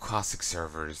talking about classic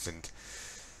servers, and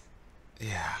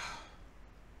yeah,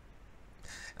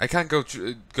 I can't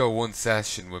go one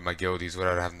session with my guildies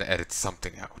without having to edit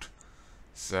something out.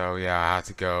 So yeah, I had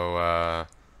to go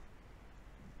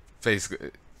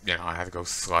basically, you know, I had to go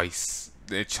slice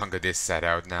a chunk of this set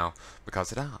out now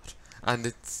because of that, and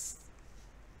it's,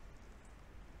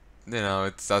 you know,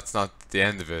 that's not the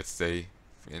end of it.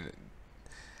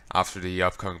 After the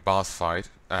upcoming boss fight,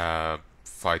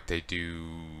 they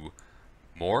do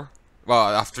more.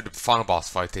 Well, after the final boss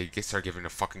fight, they start giving a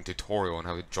fucking tutorial on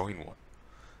how to join one.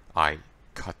 I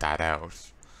cut that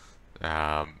out.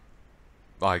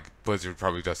 like, Blizzard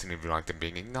probably doesn't even like them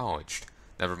being acknowledged.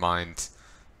 Never mind,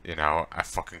 you know, a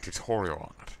fucking tutorial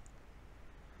on it.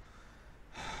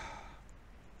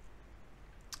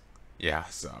 Yeah,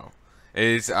 so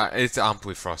it's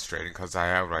amply frustrating because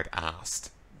I outright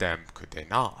asked them could they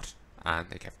not, and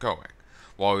they kept going.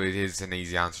 While it is an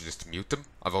easy answer just to mute them,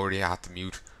 I've already had to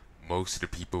mute most of the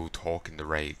people who talk in the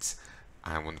raids,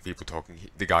 and when the people talking,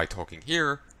 the guy talking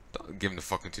here, giving the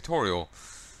fucking tutorial,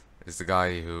 is the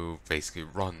guy who basically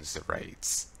runs the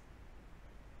raids.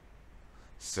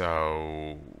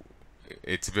 So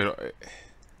it's a bit,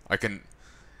 I can,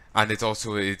 and it's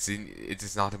also it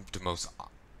is not the most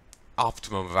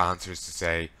optimum of answers to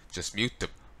say just mute them.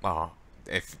 Well,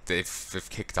 if they've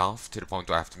kicked off to the point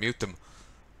where I have to mute them,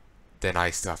 then I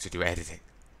still have to do editing.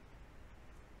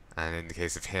 And in the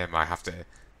case of him, I have to,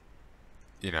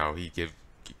 you know, he gave,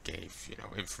 you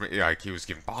know, like he was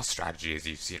giving boss strategy as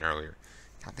you've seen earlier.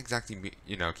 Can't exactly,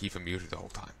 you know, keep him muted the whole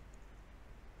time.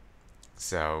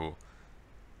 So,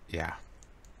 yeah,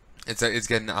 it's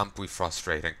getting amply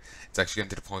frustrating. It's actually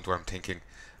getting to the point where I'm thinking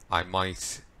I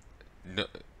might,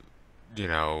 you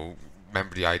know,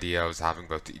 remember the idea I was having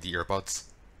about the earbuds?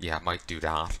 Yeah, I might do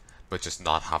that, but just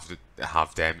not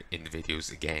have them in the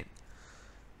videos again.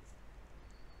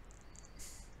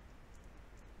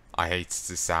 I hate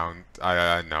to sound,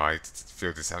 I know, I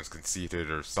feel this sounds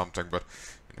conceited or something, but,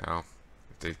 you know,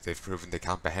 they've proven they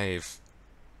can't behave.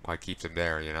 Why keep them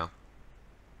there, you know?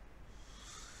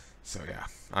 So yeah,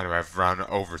 anyway, I've run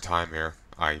over time here,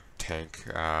 I think.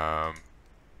 Yeah,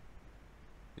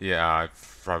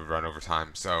 I've probably run over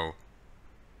time, so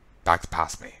back to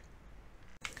past me.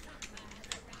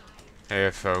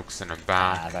 Hey folks, and I'm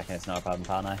back. I reckon it's not a problem,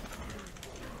 Palnai.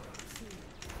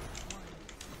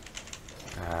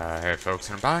 Hey folks,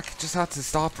 and I'm back. Just had to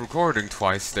stop recording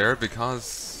twice there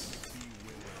because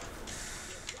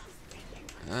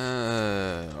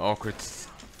awkward.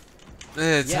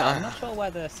 Yeah, I'm not sure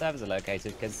where the servers are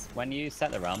located because when you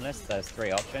set the realm list, there's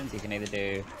 3 options. You can either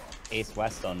do east,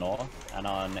 west, or north. And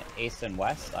on east and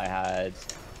west, I had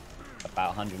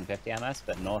about 150 ms,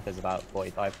 but north is about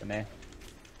 45 for me.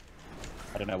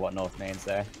 I don't know what north means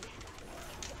there.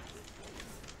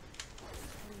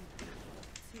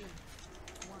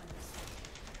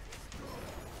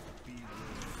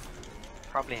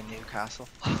 Probably in Newcastle.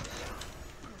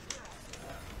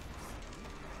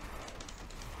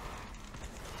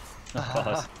 Of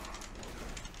course.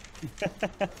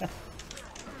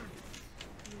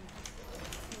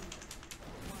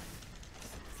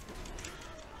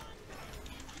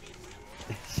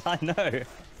 I know.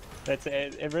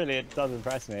 It really does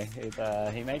impress me.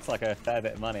 He makes like a fair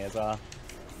bit of money as well.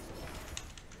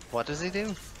 What does he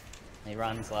do? He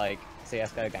runs like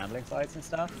CS:GO gambling sites and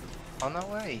stuff. Oh, no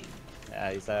way.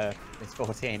 Yeah, he's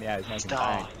 14. Yeah, he's making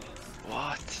Stop. bank.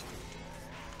 What?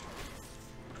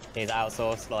 He's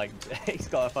outsourced, like, he's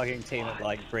got a fucking team of,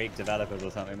 like, Greek developers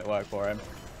or something that work for him.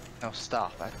 No,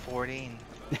 stop. At 14.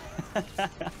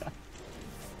 That...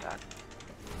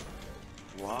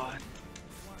 What?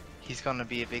 He's gonna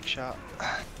be a big shot.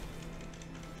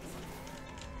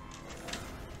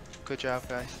 Good job,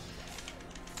 guys.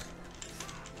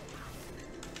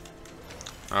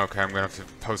 Okay, I'm gonna have to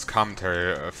post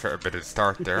commentary a fair bit at the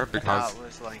start there because That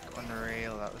was like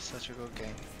unreal. That was such a good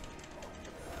game.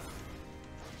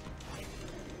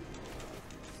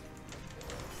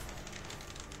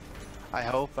 I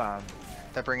hope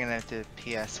they're bringing out the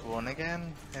PS1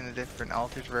 again in a different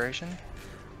altered version.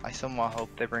 I somewhat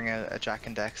hope they bring out a Jack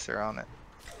and Dexter on it.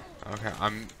 okay,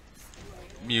 I'm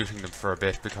muting them for a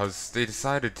bit because they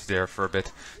decided there for a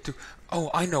bit to. Oh,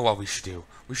 I know what we should do.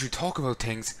 We should talk about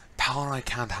things Palnai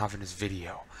can't have in his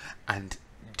video, and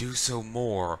do so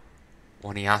more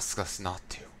when he asks us not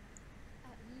to.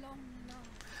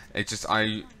 It just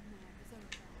I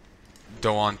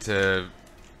don't want to.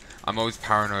 I'm always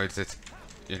paranoid that,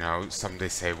 you know, someday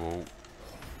say, well,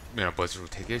 you know, Blizzard will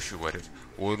take issue with it,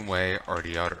 one way or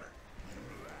the other.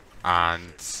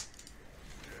 And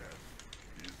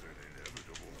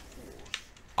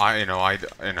I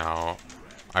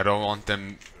don't want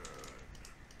them,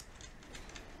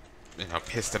 you know,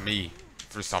 pissed at me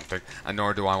for something, and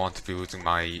nor do I want to be losing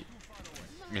my, you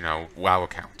know, WoW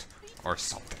account or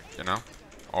something, you know,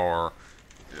 or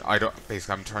I don't.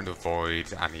 Basically, I'm trying to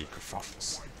avoid any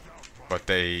kerfuffles. But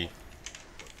they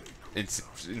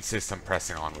insist on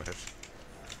pressing on with it.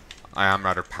 I am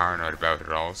rather paranoid about it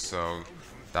all, so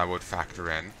that would factor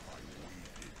in.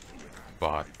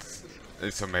 But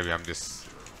so maybe I'm just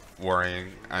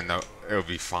worrying, and it'll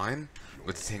be fine.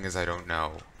 But the thing is, I don't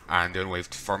know, and the only way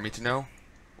for me to know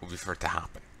will be for it to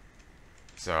happen.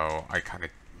 So I kind of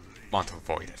want to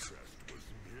avoid it.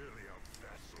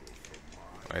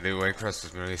 By the way, Crest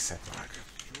was merely a setback.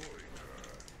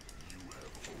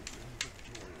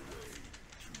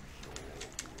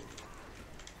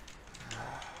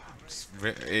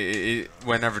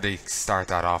 Whenever they start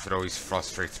that off, it always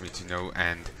frustrates me to no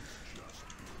end.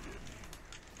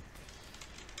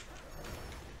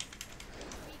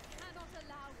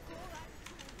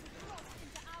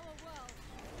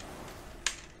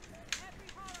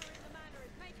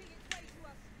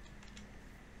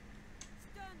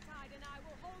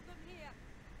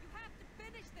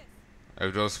 It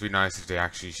would also be nice if they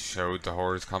actually showed the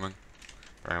horrors coming.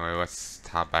 But anyway, let's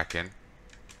tab back in.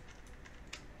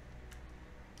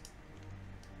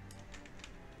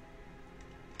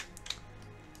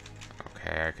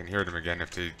 Okay, I can hear them again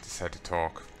if they decide to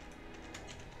talk.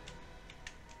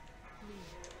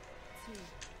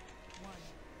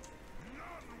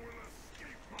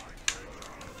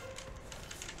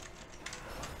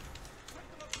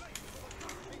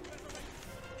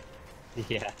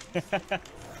 Yeah.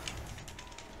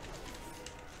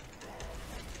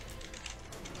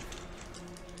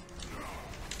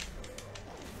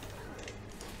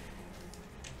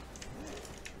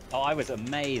 Oh, I was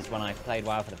amazed when I played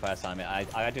WoW for the first time.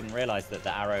 I didn't realize that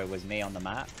the arrow was me on the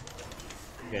map.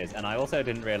 Good. And I also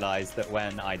didn't realize that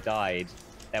when I died,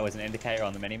 there was an indicator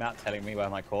on the minimap telling me where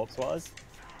my corpse was.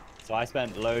 So I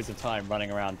spent loads of time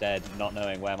running around dead, not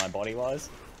knowing where my body was.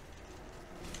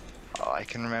 Oh, I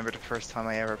can remember the first time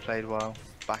I ever played WoW,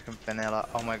 back in vanilla.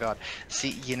 Oh my god. See,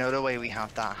 you know the way we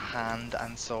have that hand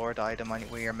and sword item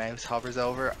where your mouse hovers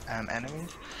over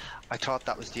enemies? I thought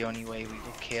that was the only way we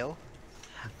would kill.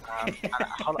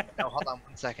 Hold on 1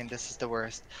 second, this is the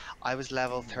worst. I was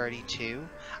level 32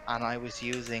 and I was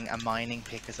using a mining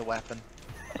pick as a weapon,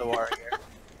 the warrior.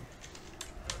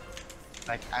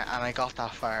 Like, and I got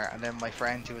that far, and then my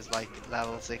friend who was like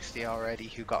level 60 already,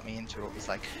 who got me into it, was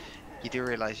like, you do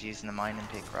realize you're using a mining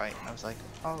pick, right? And I was like,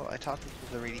 oh, I thought this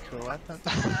was a really cool weapon.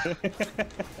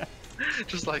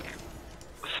 Just like...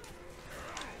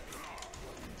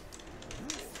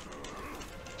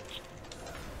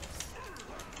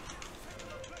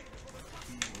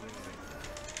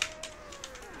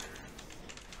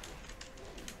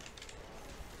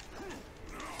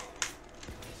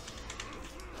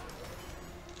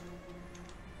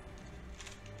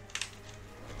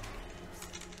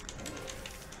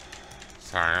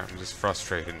 Sorry, I'm just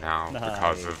frustrated now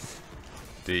because of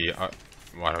the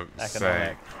what I was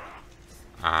saying,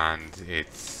 and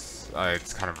it's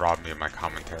kind of robbed me of my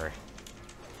commentary.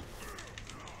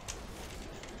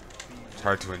 It's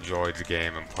hard to enjoy the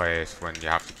game and play it when you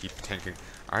have to keep thinking,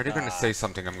 are they going to say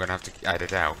something I'm going to have to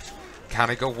edit out? Can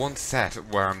I go one set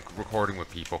where I'm recording with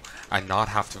people and not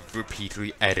have to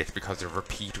repeatedly edit because they're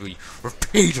repeatedly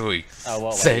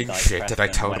saying shit that I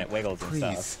tell them,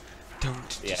 please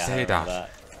don't say that.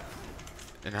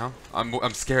 You know,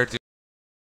 I'm scared to.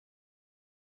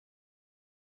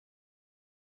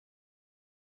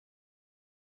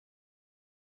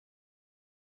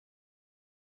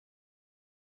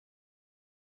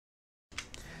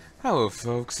 Hello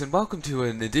folks, and welcome to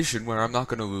an edition where I'm not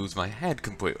going to lose my head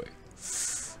completely.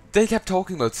 They kept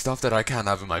talking about stuff that I can't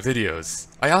have in my videos.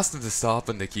 I asked them to stop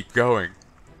and they keep going.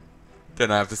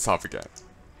 Then I have to stop again.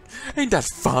 Ain't that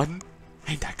fun?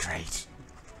 Ain't that great?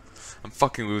 I'm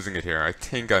fucking losing it here. I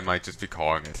think I might just be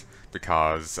calling it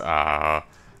because I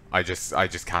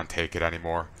just can't take it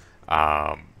anymore.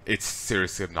 It's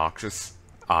seriously obnoxious.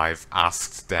 I've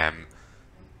asked them,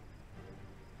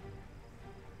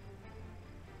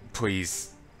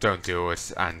 please don't do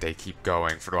it, and they keep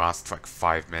going for the last like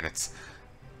 5 minutes.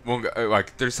 One guy,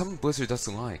 like, there's something Blizzard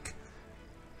doesn't like,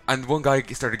 and one guy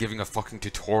started giving a fucking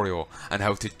tutorial on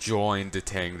how to join the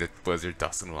thing that Blizzard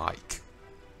doesn't like.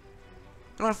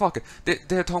 You know what, fuck it.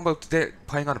 They're talking about they're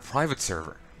playing on a private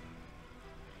server.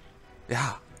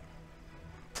 Yeah.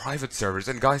 Private servers,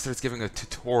 and guy starts giving a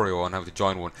tutorial on how to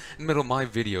join one in the middle of my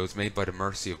videos made by the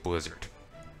mercy of Blizzard.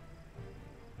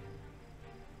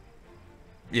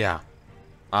 Yeah.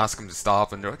 Ask them to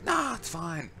stop and they're like, nah, it's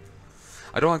fine.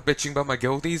 I don't like bitching about my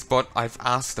guildies, but I've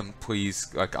asked them,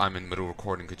 please, like, I'm in the middle of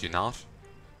recording, could you not?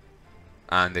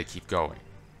 And they keep going,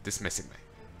 dismissing me.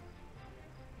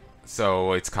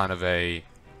 So it's kind of a,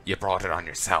 you brought it on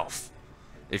yourself.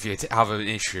 If you have an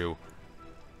issue,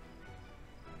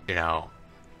 you know,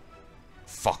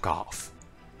 fuck off.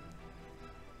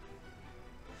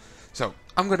 So,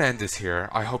 I'm gonna end this here.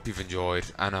 I hope you've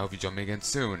enjoyed, and I hope you join me again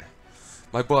soon.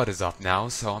 My blood is up now,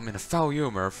 so I'm in a foul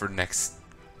humor for the next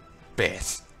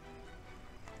bit.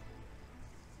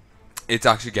 It's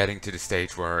actually getting to the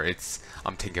stage where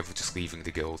I'm thinking of just leaving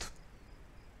the guild.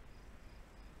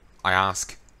 I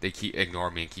ask, they keep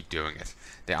ignore me and keep doing it.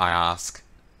 I ask,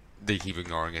 they keep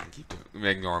ignoring it and keep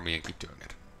ignoring me and keep doing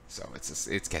it. So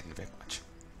it's getting a bit much.